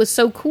thing that was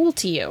so cool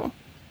to you.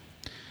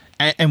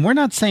 And we're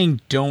not saying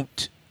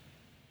lie,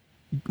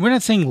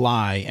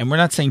 and we're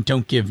not saying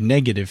don't give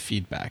negative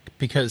feedback,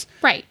 because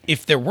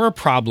if there were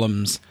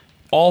problems,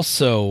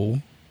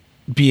 also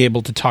be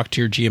able to talk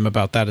to your GM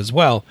about that as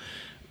well.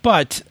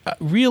 But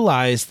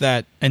realize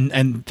that,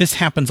 and this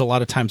happens a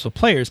lot of times with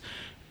players,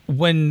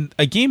 when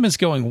a game is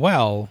going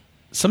well,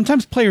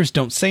 sometimes players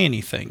don't say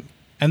anything,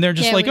 and they're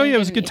just it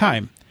was a good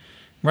time,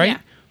 right?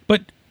 Yeah.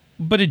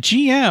 But a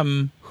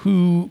GM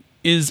who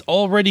is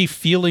already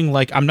feeling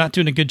like I'm not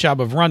doing a good job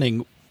of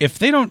running, if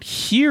they don't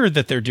hear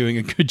that they're doing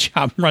a good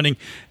job running,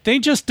 they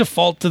just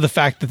default to the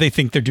fact that they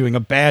think they're doing a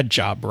bad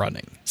job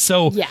running.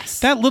 So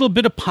that little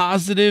bit of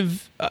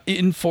positive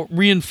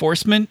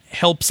reinforcement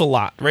helps a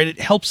lot, right? It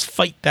helps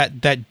fight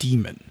that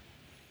demon.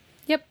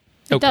 Yep,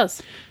 it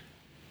does.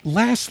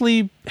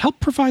 Lastly, help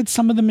provide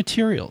some of the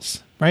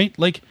materials, right?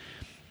 Like,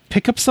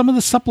 pick up some of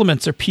the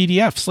supplements or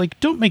PDFs. Like,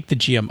 don't make the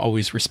GM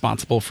always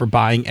responsible for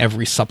buying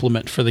every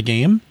supplement for the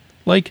game.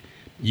 Like,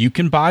 you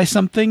can buy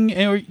something,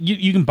 or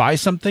you can buy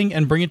something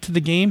and bring it to the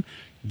game.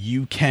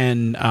 You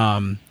can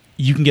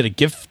get a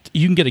gift.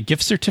 You can get a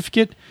gift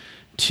certificate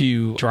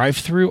to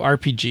Drive-Thru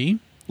RPG.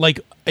 Like,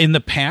 in the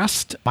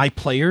past, my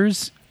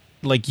players,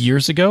 like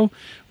years ago,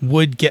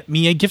 would get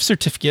me a gift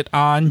certificate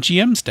on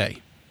GM's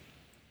Day.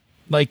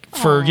 Like,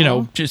 for,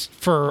 just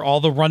for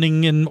all the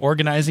running and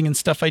organizing and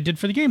stuff I did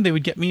for the game, they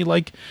would get me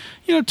like,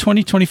 $20,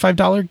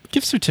 $25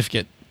 gift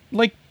certificate.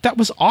 Like, that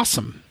was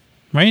awesome,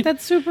 right?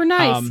 That's super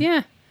nice,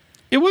 yeah.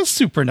 It was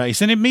super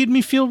nice, and it made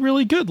me feel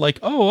really good. Like,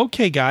 oh,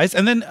 okay, guys.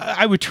 And then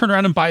I would turn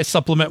around and buy a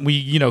supplement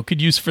we,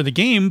 could use for the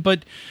game,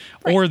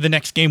 or the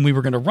next game we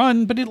were going to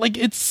run. But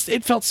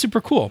it felt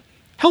super cool.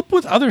 Help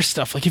with other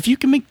stuff, like if you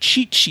can make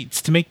cheat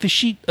sheets to make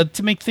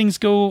to make things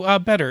go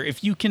better.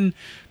 If you can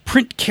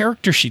print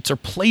character sheets or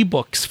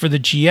playbooks for the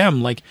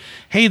GM, like,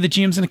 hey, the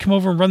GM's going to come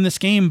over and run this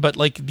game, but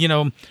they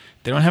don't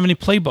have any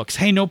playbooks.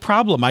 Hey, no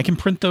problem. I can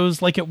print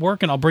those like at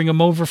work, and I'll bring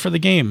them over for the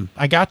game.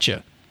 I got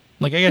you.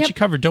 Like, I got you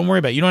covered. Don't worry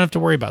about it. You don't have to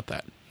worry about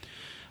that.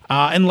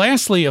 And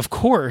lastly, of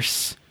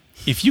course,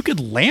 if you could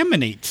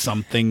laminate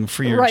something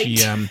for your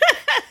GM,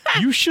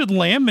 you should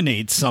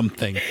laminate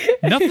something.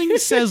 Nothing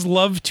says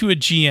love to a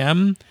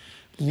GM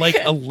like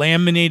a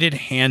laminated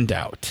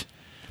handout.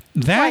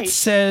 That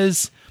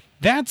says,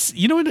 because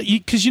you know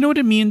what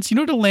it means? You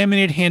know what a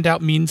laminated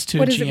handout means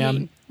to a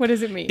GM? What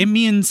does it mean? It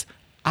means,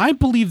 I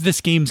believe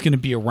this game's going to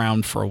be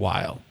around for a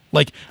while.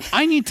 Like,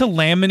 I need to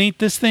laminate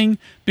this thing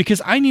because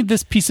I need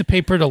this piece of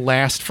paper to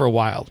last for a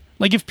while.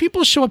 Like, if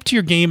people show up to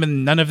your game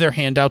and none of their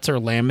handouts are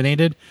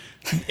laminated,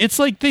 it's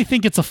like they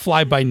think it's a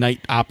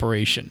fly-by-night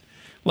operation.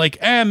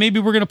 Like, maybe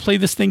we're going to play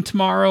this thing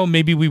tomorrow,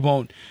 maybe we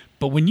won't.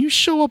 But when you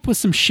show up with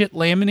some shit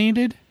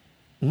laminated,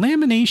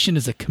 lamination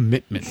is a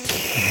commitment.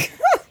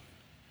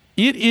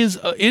 It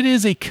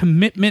is a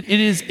commitment. It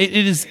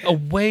is a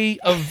way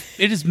of,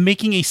 it is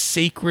making a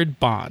sacred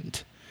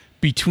bond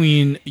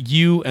between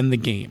you and the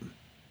game.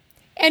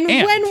 And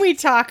when we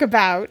talk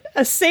about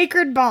a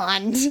sacred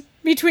bond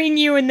between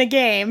you and the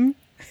game,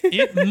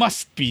 it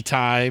must be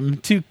time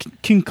to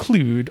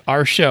conclude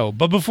our show.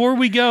 But before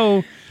we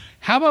go,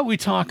 how about we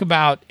talk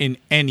about an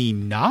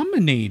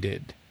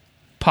Emmy-nominated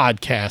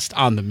podcast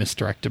on the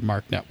Misdirected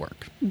Mark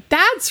Network?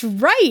 That's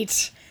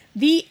right.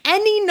 The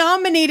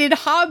Emmy-nominated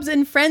Hobbs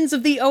and Friends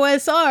of the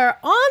OSR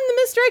on the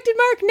Misdirected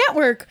Mark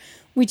Network,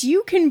 which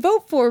you can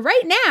vote for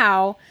right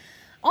now.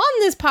 On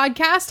this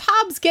podcast,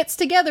 Hobbs gets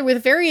together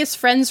with various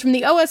friends from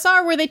the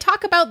OSR where they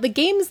talk about the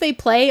games they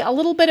play, a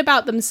little bit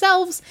about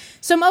themselves,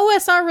 some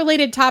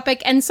OSR-related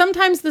topic, and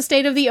sometimes the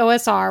state of the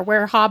OSR,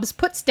 where Hobbs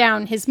puts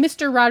down his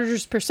Mr.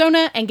 Rogers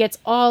persona and gets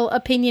all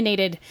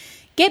opinionated.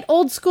 Get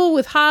old school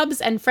with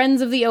Hobbs and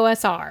Friends of the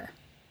OSR.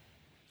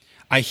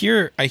 I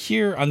hear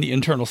on the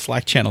internal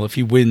Slack channel, if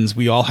he wins,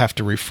 we all have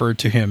to refer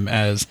to him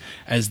as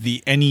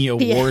the Emmy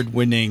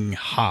award-winning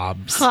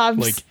Hobbs.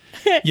 Hobbs.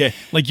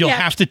 You'll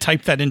have to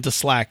type that into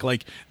Slack.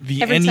 Like,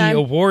 the Every Emmy time.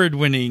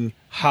 award-winning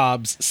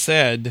Hobbs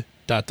said ...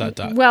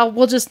 Well,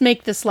 we'll just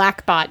make the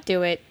Slack bot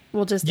do it.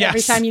 We'll just, every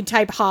Yes. time you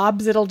type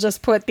Hobbs, it'll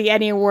just put the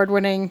Emmy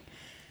award-winning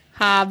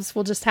Hobbs.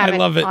 We'll just have I it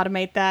love it.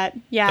 automate that.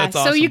 Yeah, That's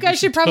so awesome. you We guys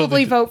should totally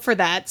probably do- vote for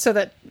that so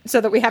that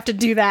we have to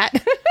do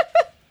that.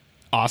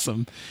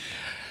 Awesome.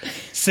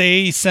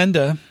 Say,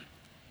 Senda,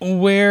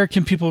 where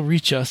can people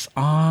reach us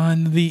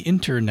on the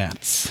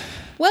internets?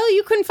 Well,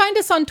 you can find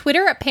us on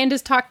Twitter at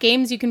Pandas Talk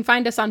Games. You can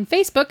find us on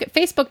Facebook at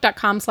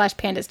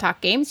facebook.com/Pandas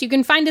Talk Games. You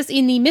can find us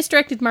in the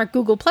Misdirected Mark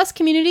Google Plus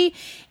community.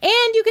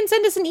 And you can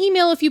send us an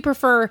email if you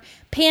prefer,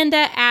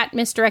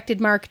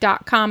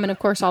 panda@misdirectedmark.com. And of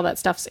course, all that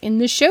stuff's in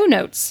the show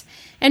notes.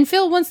 And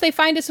Phil, once they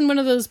find us in one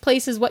of those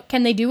places, what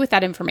can they do with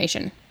that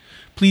information?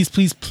 Please,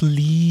 please,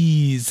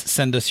 please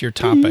send us your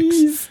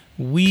topics.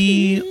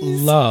 We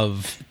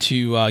love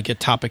to get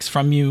topics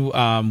from you.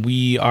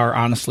 We are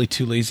honestly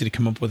too lazy to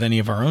come up with any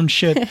of our own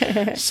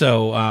shit.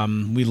 So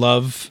we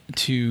love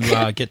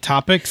to get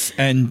topics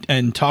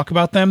and talk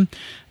about them.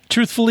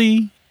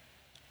 Truthfully,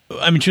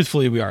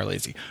 we are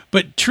lazy.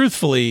 But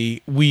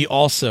truthfully, we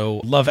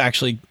also love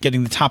actually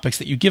getting the topics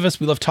that you give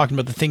us. We love talking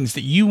about the things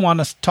that you want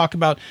us to talk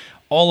about.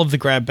 All of the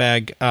Grab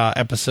Bag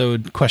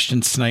episode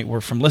questions tonight were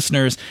from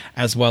listeners,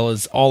 as well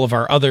as all of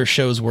our other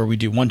shows where we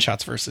do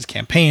one-shots versus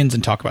campaigns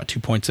and talk about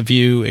 2 points of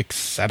view,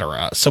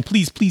 etc. So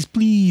please, please,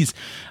 please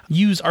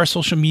use our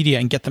social media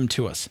and get them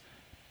to us.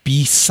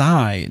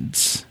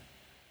 Besides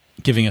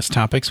giving us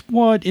topics,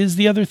 what is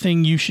the other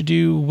thing you should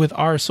do with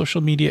our social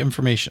media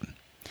information?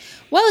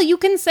 Well, you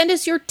can send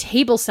us your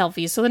table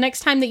selfies. So the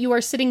next time that you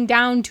are sitting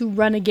down to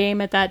run a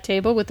game at that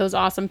table with those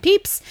awesome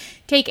peeps,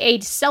 take a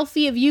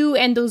selfie of you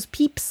and those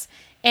peeps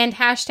and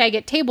hashtag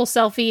it table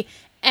selfie.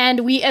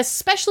 And we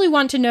especially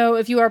want to know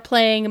if you are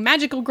playing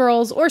Magical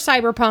Girls or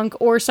Cyberpunk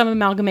or some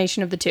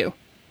amalgamation of the two.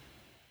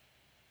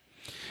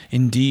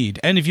 Indeed.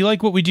 And if you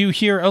like what we do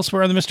here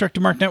elsewhere on the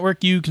Misdirected Mark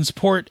Network, you can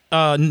support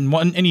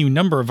any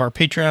number of our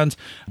Patreons,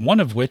 one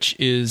of which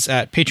is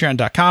at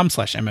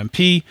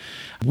patreon.com/MMP.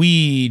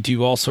 We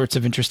do all sorts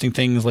of interesting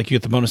things, like you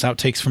get the bonus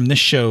outtakes from this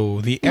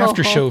show, the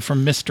after show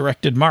from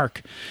Misdirected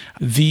Mark,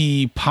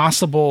 the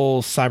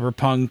possible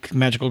Cyberpunk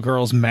Magical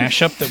Girls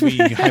mashup that we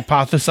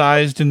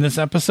hypothesized in this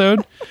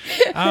episode.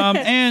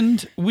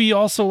 And we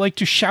also like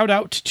to shout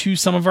out to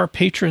some of our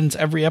patrons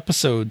every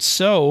episode.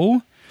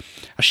 So,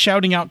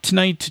 shouting out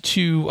tonight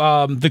to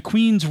the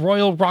Queen's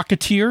Royal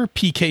Rocketeer,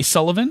 P.K.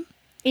 Sullivan.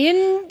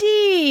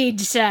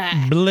 Indeed, sir.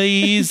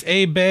 Blaze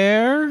A.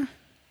 Bear.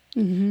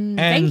 Thank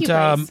And you,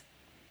 Blaze.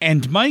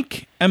 and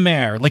Mike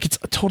Amer. Like, it's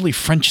totally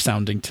French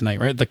sounding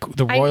tonight, right?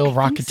 The Royal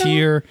I think so.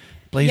 Rocketeer,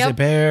 Blaze A. Yep.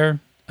 Bear,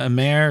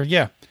 Amer.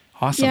 Yeah.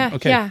 Awesome. Yeah,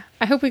 Okay. yeah.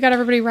 I hope we got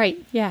everybody right.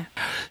 Yeah.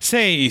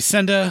 Say,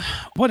 Senda,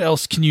 what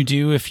else can you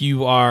do if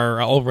you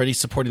are already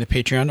supporting the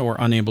Patreon or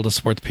unable to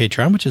support the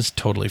Patreon, which is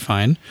totally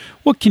fine?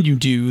 What can you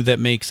do that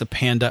makes a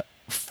panda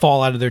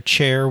fall out of their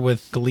chair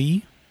with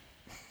glee?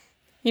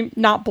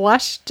 Not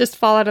blush, just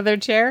fall out of their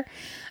chair.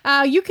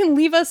 You can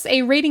leave us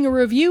a rating or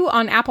review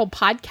on Apple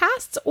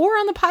Podcasts or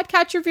on the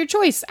podcatcher of your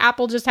choice.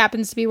 Apple just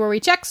happens to be where we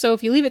check, so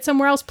if you leave it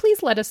somewhere else,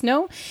 please let us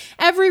know.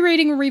 Every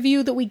rating or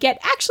review that we get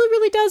actually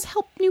really does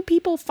help new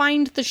people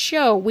find the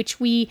show, which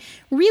we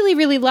really,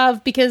 really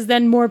love, because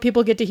then more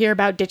people get to hear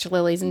about ditch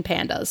lilies and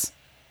pandas,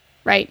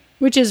 right?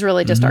 Which is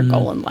really just our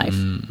goal in life.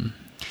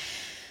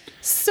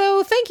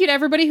 So thank you to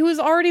everybody who has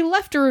already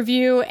left a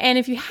review, and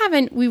if you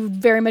haven't, we would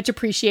very much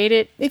appreciate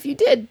it if you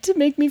did, to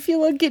make me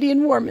feel all giddy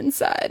and warm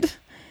inside.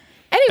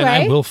 Anyway,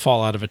 And I will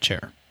fall out of a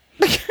chair.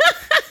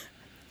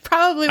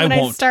 probably when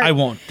I start I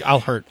won't. I'll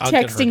get hurt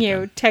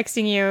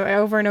texting you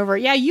over and over.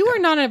 Yeah, you are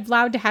not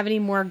allowed to have any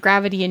more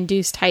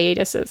gravity-induced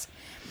hiatuses.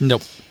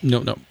 Nope.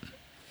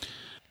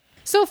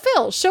 So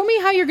Phil, show me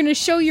how you're going to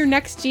show your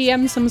next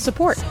GM some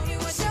support. Show me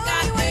what you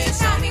got.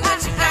 Show me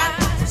what you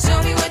got.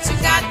 Show me what you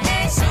got.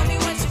 Show me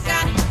what you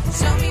got.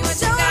 Show me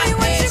what you got.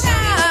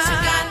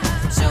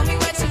 Show me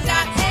what you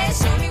got.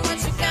 Show me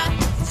what you got.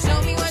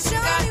 Show me what you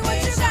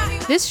got.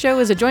 This show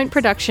is a joint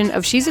production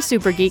of She's a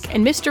Super Geek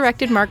and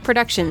Misdirected Mark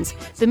Productions,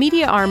 the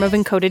media arm of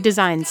Encoded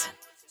Designs.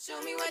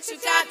 Show me what you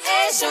got,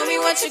 eh? Show me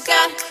what you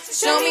got.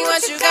 Show me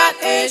what you got,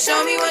 eh?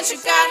 Show me what you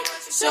got.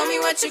 Show me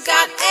what you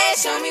got, eh?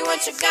 Show me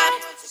what you got.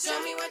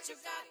 Show me what you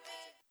got,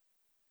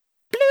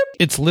 eh?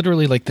 It's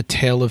literally like the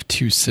tale of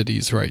two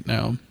cities right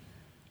now.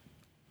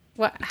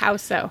 What? How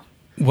so?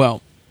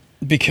 Well,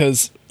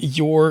 because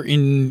you're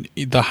in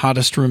the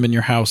hottest room in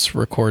your house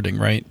recording,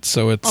 right?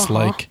 So it's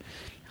like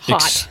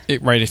Hot.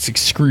 it's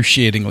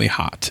excruciatingly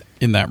hot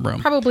in that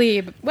room.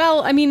 Probably,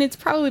 well, I mean, it's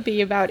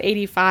probably about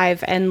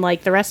 85, and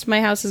like the rest of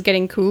my house is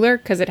getting cooler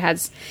because it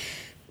has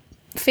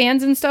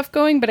fans and stuff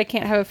going, but I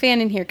can't have a fan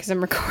in here because I'm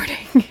recording.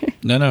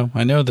 No,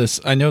 I know this.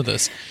 I know.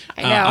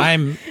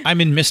 I'm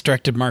in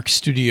Misdirected Mark's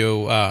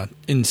studio,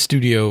 in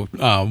Studio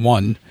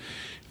 1,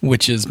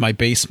 which is my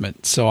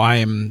basement. So I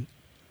am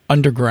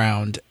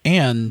underground,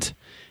 and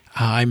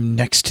I'm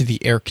next to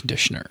the air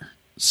conditioner.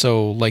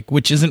 So, like,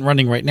 which isn't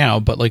running right now,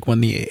 but like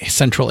when the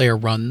central air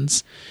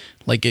runs,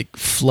 like it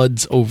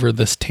floods over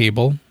this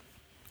table.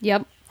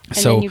 Yep. And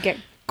So- then you get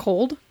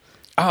cold.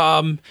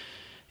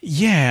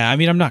 Yeah, I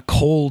mean, I'm not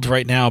cold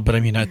right now, but I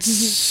mean, it's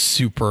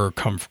super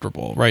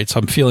comfortable, right? So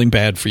I'm feeling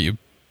bad for you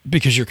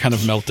because you're kind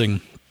of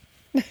melting.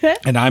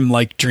 And I'm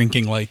like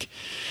drinking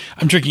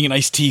an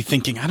iced tea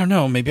thinking, I don't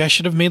know, maybe I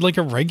should have made like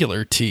a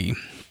regular tea.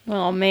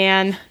 Oh,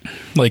 man.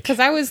 Like, Because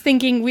I was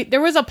thinking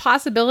there was a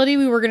possibility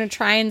we were going to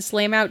try and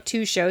slam out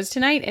 2 shows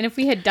tonight. And if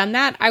we had done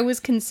that, I was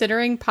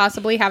considering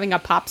possibly having a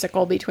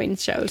popsicle between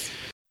shows.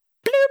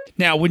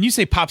 now when you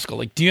say popsicle,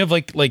 like, do you have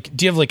like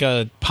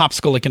a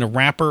popsicle like in a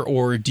wrapper,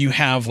 or do you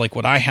have like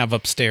what I have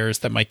upstairs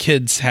that my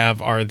kids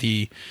have are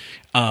the,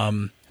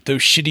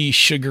 those shitty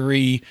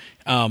sugary,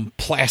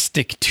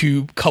 plastic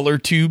color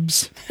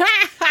tubes?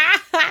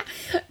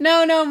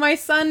 No, my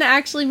son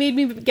actually made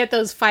me get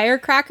those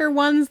firecracker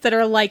ones that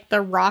are like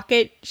the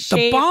rocket The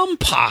shape, bomb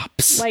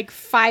pops. like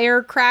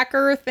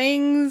firecracker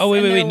things. Oh,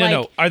 wait, and they're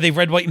no. like- Are they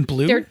red, white, and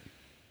blue?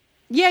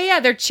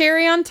 They're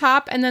cherry on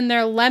top, and then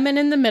they're lemon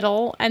in the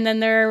middle, and then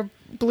they're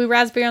blue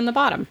raspberry on the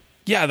bottom.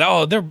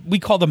 Yeah, we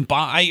call them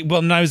bomb.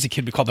 When I was a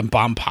kid, we called them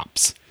bomb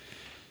pops.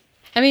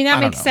 I mean, that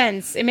I don't makes know.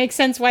 sense. It makes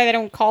sense why they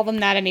don't call them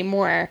that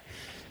anymore.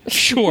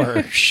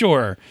 Sure.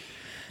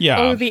 Yeah,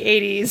 Oh, the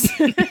 80s.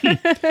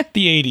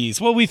 the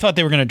 80s. Well, we thought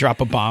they were going to drop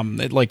a bomb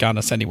like on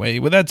us anyway.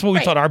 Well, that's what we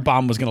Right. thought our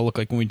bomb was going to look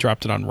like when we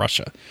dropped it on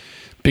Russia.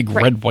 Big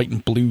red, white,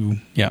 and blue.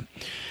 Yeah.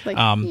 Like,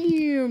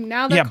 ew,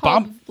 now they're yeah,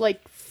 called bomb-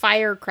 like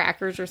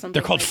firecrackers or something.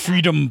 They're called like that.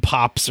 freedom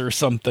pops or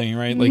something,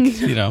 right? Like,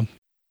 you know.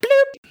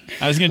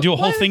 I was going to do a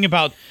whole thing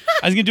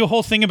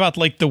about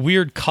like the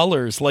weird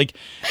colors. Like,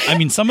 I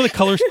mean, some of the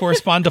colors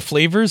correspond to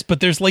flavors, but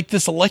there's like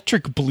this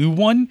electric blue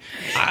one.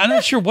 I'm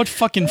not sure what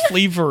fucking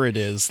flavor it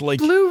is. Like,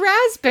 Blue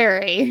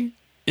raspberry.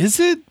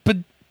 is it? But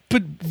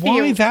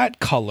why Ew. that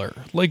color?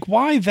 Like,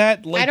 why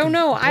that? Like, I don't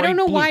know. I don't bright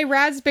know blue? why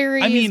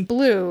raspberry I is mean,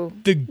 blue.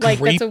 The grape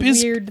like, that's a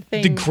is weird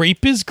thing. the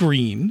grape is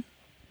green.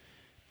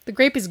 The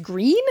grape is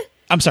green?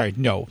 I'm sorry,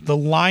 no. The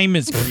lime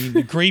is green.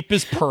 The grape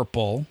is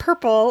purple.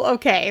 Purple.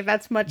 Okay,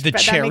 that's much The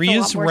better. cherry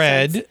is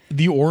red.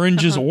 The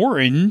orange is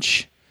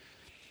orange.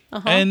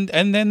 And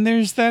then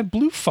there's that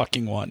blue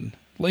fucking one.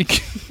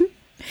 Like,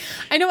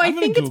 I know. I I'm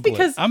gonna think it's Google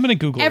because it. I'm gonna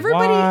Google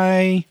everybody-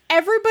 why.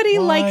 everybody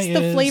Why likes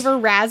the is- flavor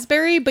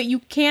raspberry, but you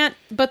can't.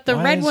 But the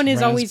why red one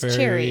is always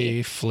raspberry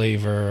cherry.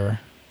 flavor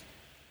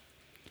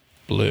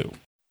blue.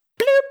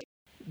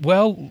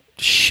 Well,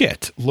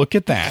 shit. Look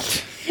at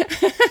that.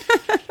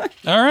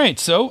 All right.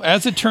 So,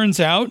 as it turns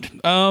out,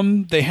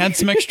 they had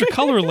some extra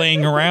color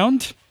laying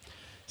around.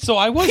 So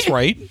I was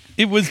right.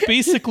 It was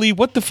basically,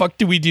 what the fuck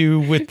do we do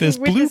with this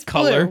With blue this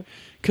color? blue.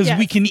 Because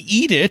we Yes. can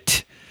eat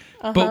it,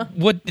 but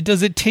what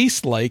does it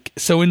taste like?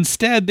 So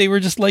instead, they were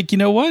just like, you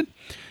know what?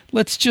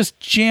 Let's just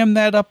jam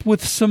that up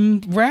with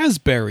some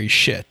raspberry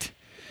shit.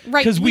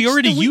 Right. Because we which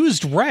already the-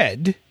 used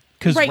red,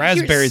 because Right, here's-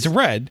 raspberries are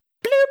red.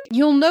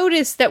 You'll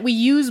notice that we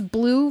use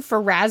blue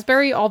for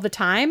raspberry all the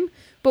time,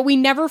 but we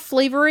never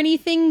flavor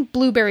anything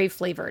blueberry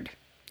flavored.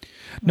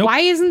 Nope. Why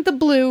isn't the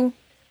blue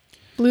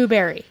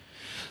blueberry?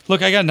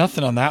 Look, I got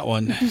nothing on that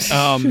one.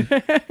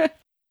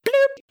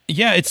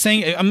 Yeah, it's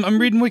saying, I'm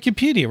reading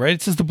Wikipedia, right?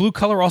 It says the blue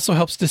color also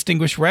helps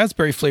distinguish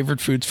raspberry flavored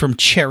foods from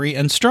cherry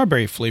and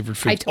strawberry flavored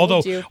foods. I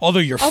told you. Although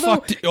you're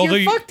fucked.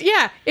 You're fucked.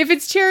 Yeah, if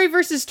it's cherry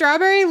versus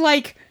strawberry,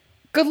 like,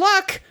 good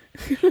luck.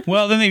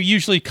 Well, then they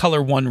usually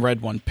color one red,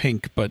 one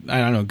pink, but I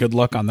don't know. Good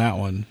luck on that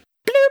one.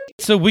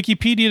 So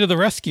Wikipedia to the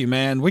rescue,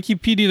 man.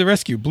 Wikipedia to the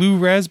rescue. Blue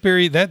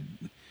raspberry, that's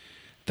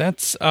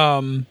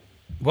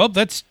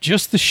that's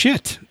just the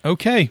shit.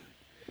 Okay.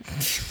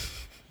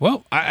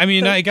 Well, I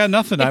mean, I got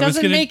nothing. It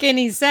doesn't make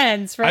any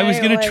sense, right? I was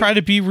going to Like, try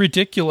to be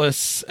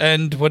ridiculous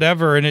and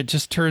whatever, and it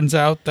just turns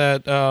out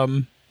that,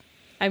 I'm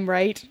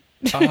right.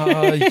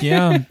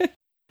 yeah.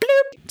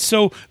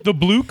 So the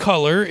blue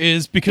color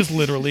is because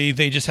literally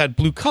they just had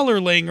blue color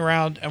laying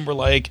around and were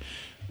like,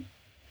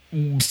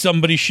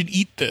 somebody should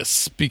eat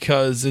this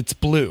because it's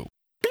blue.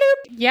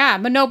 Yeah,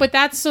 but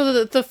that's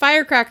so the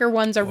firecracker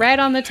ones are red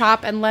on the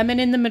top and lemon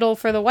in the middle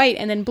for the white,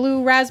 and then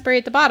blue raspberry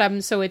at the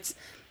bottom. So it's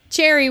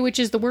cherry, which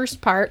is the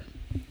worst part,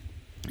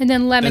 and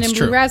then lemon That's and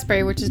blue true.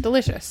 raspberry, which is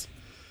delicious.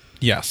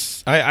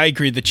 Yes, I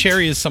agree. The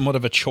cherry is somewhat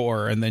of a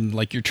chore, and then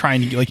like you're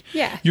trying to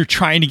Yeah. you're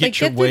trying to get Like,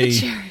 your get through way. the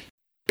cherry.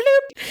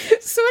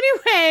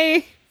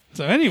 Bloop.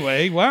 So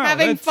anyway, Wow,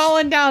 having that's-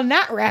 fallen down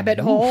that rabbit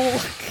hole.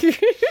 we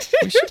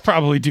should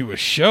probably do a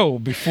show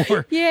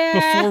before Yeah.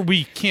 before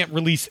we can't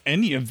release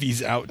any of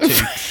these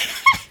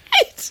outtakes.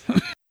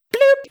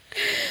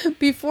 Bloop.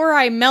 Before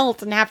I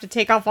melt and have to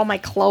take off all my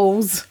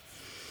clothes.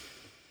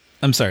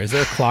 I'm sorry. Is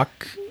there a clock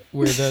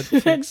where that?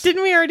 flicks?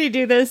 Didn't we already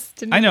do this?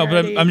 Didn't I we know, but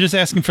already? I'm just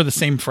asking for the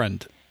same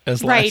friend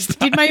as right. last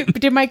time.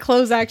 Did my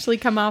clothes actually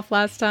come off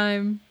last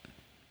time?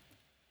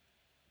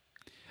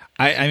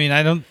 I mean,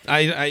 I don't.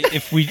 I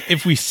if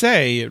we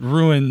say it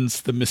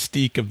ruins the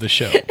mystique of the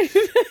show.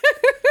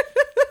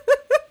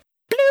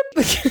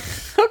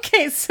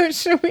 Okay, so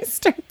should we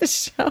start the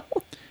show?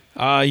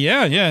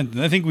 Yeah.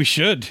 I think we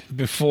should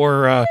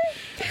before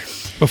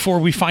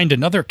we find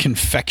another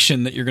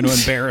confection that you're going to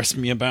embarrass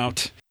me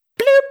about.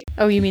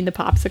 Oh, you mean the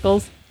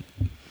popsicles?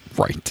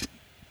 Right.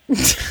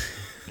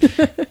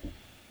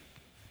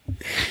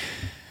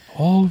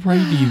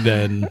 Alrighty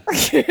then.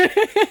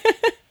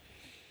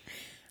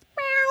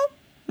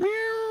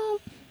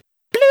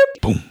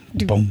 Boom.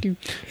 Boom. Boom.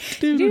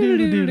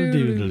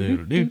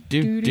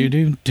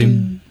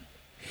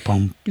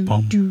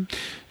 Boom.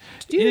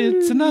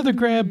 It's another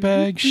grab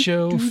bag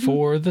show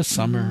for the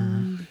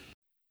summer.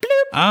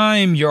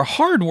 I'm your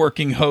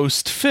hardworking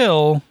host,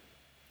 Phil.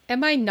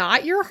 Am I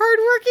not your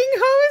hardworking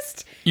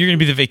host? You're going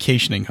to be the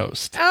vacationing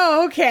host.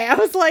 Oh, okay. I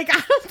was like,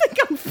 I don't think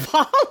I'm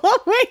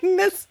following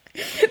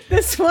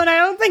this one. I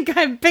don't think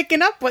I'm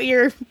picking up what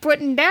you're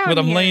putting down. What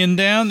I'm here. laying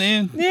down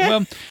in. Yeah.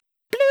 Well,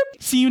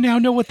 see, you now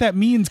know what that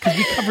means because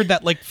we covered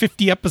that like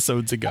 50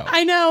 episodes ago.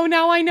 I know.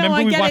 Now I know.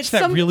 Remember I we get watched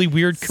it. that really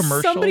weird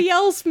commercial? Somebody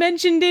else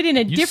mentioned it in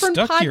a You different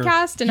stuck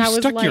podcast, and you I was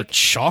stuck your like,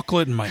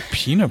 chocolate in my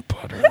peanut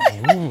butter.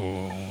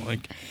 Ooh,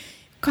 like,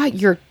 "God,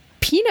 your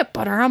peanut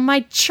butter on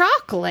my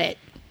chocolate."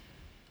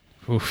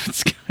 ooh,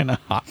 it's kind of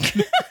hot.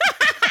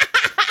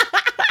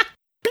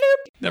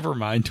 Never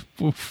mind.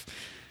 Oof.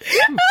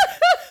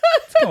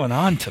 What's going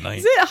on tonight?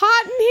 Is it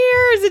hot in here?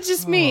 Or is it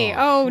just me?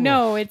 Oh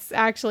no, it's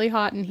actually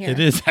hot in here. It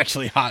is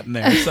actually hot in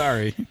there.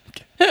 Sorry.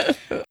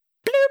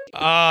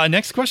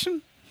 Next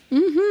question.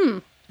 Mm-hmm.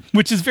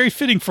 Which is very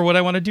fitting for what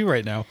I want to do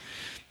right now.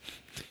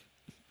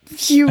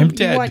 I'm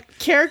dead. You want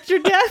character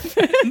death?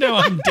 No,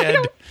 I'm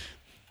dead.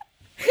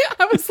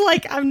 I was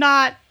like, I'm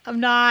not. I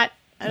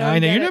don't I know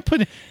get you're it. not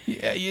putting.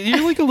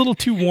 You're like a little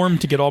too warm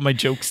to get all my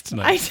jokes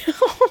tonight. I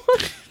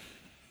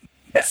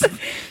know.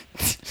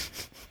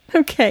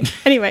 Okay.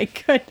 Anyway,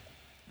 good.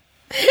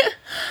 Bloop.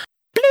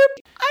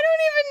 I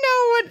don't even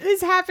know what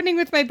is happening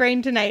with my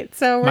brain tonight.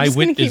 So we're My just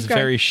gonna wit keep is going.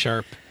 very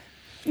sharp.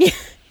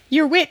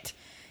 Your wit,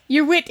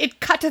 it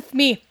cutteth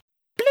me.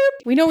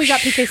 Bloop. We know we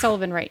got PK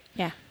Sullivan right.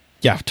 Yeah.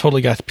 Yeah,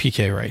 totally got the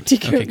PK right.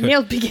 Okay, good.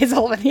 Nailed PK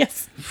Sullivan.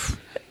 Yes.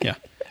 Yeah,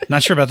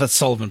 not sure about that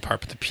Sullivan part,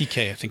 but the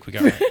PK I think we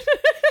got right.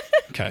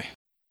 Okay.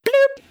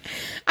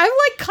 I'm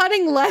like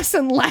cutting less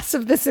and less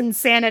of this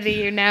insanity,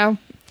 you know.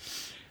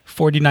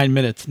 49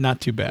 minutes,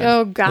 not too bad.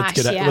 Oh, gosh,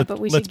 let's yeah, but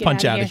we should let's get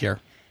punch out out of of here.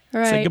 All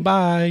right. Say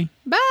goodbye.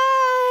 Bye.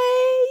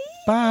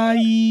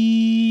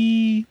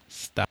 Bye.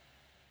 Stop.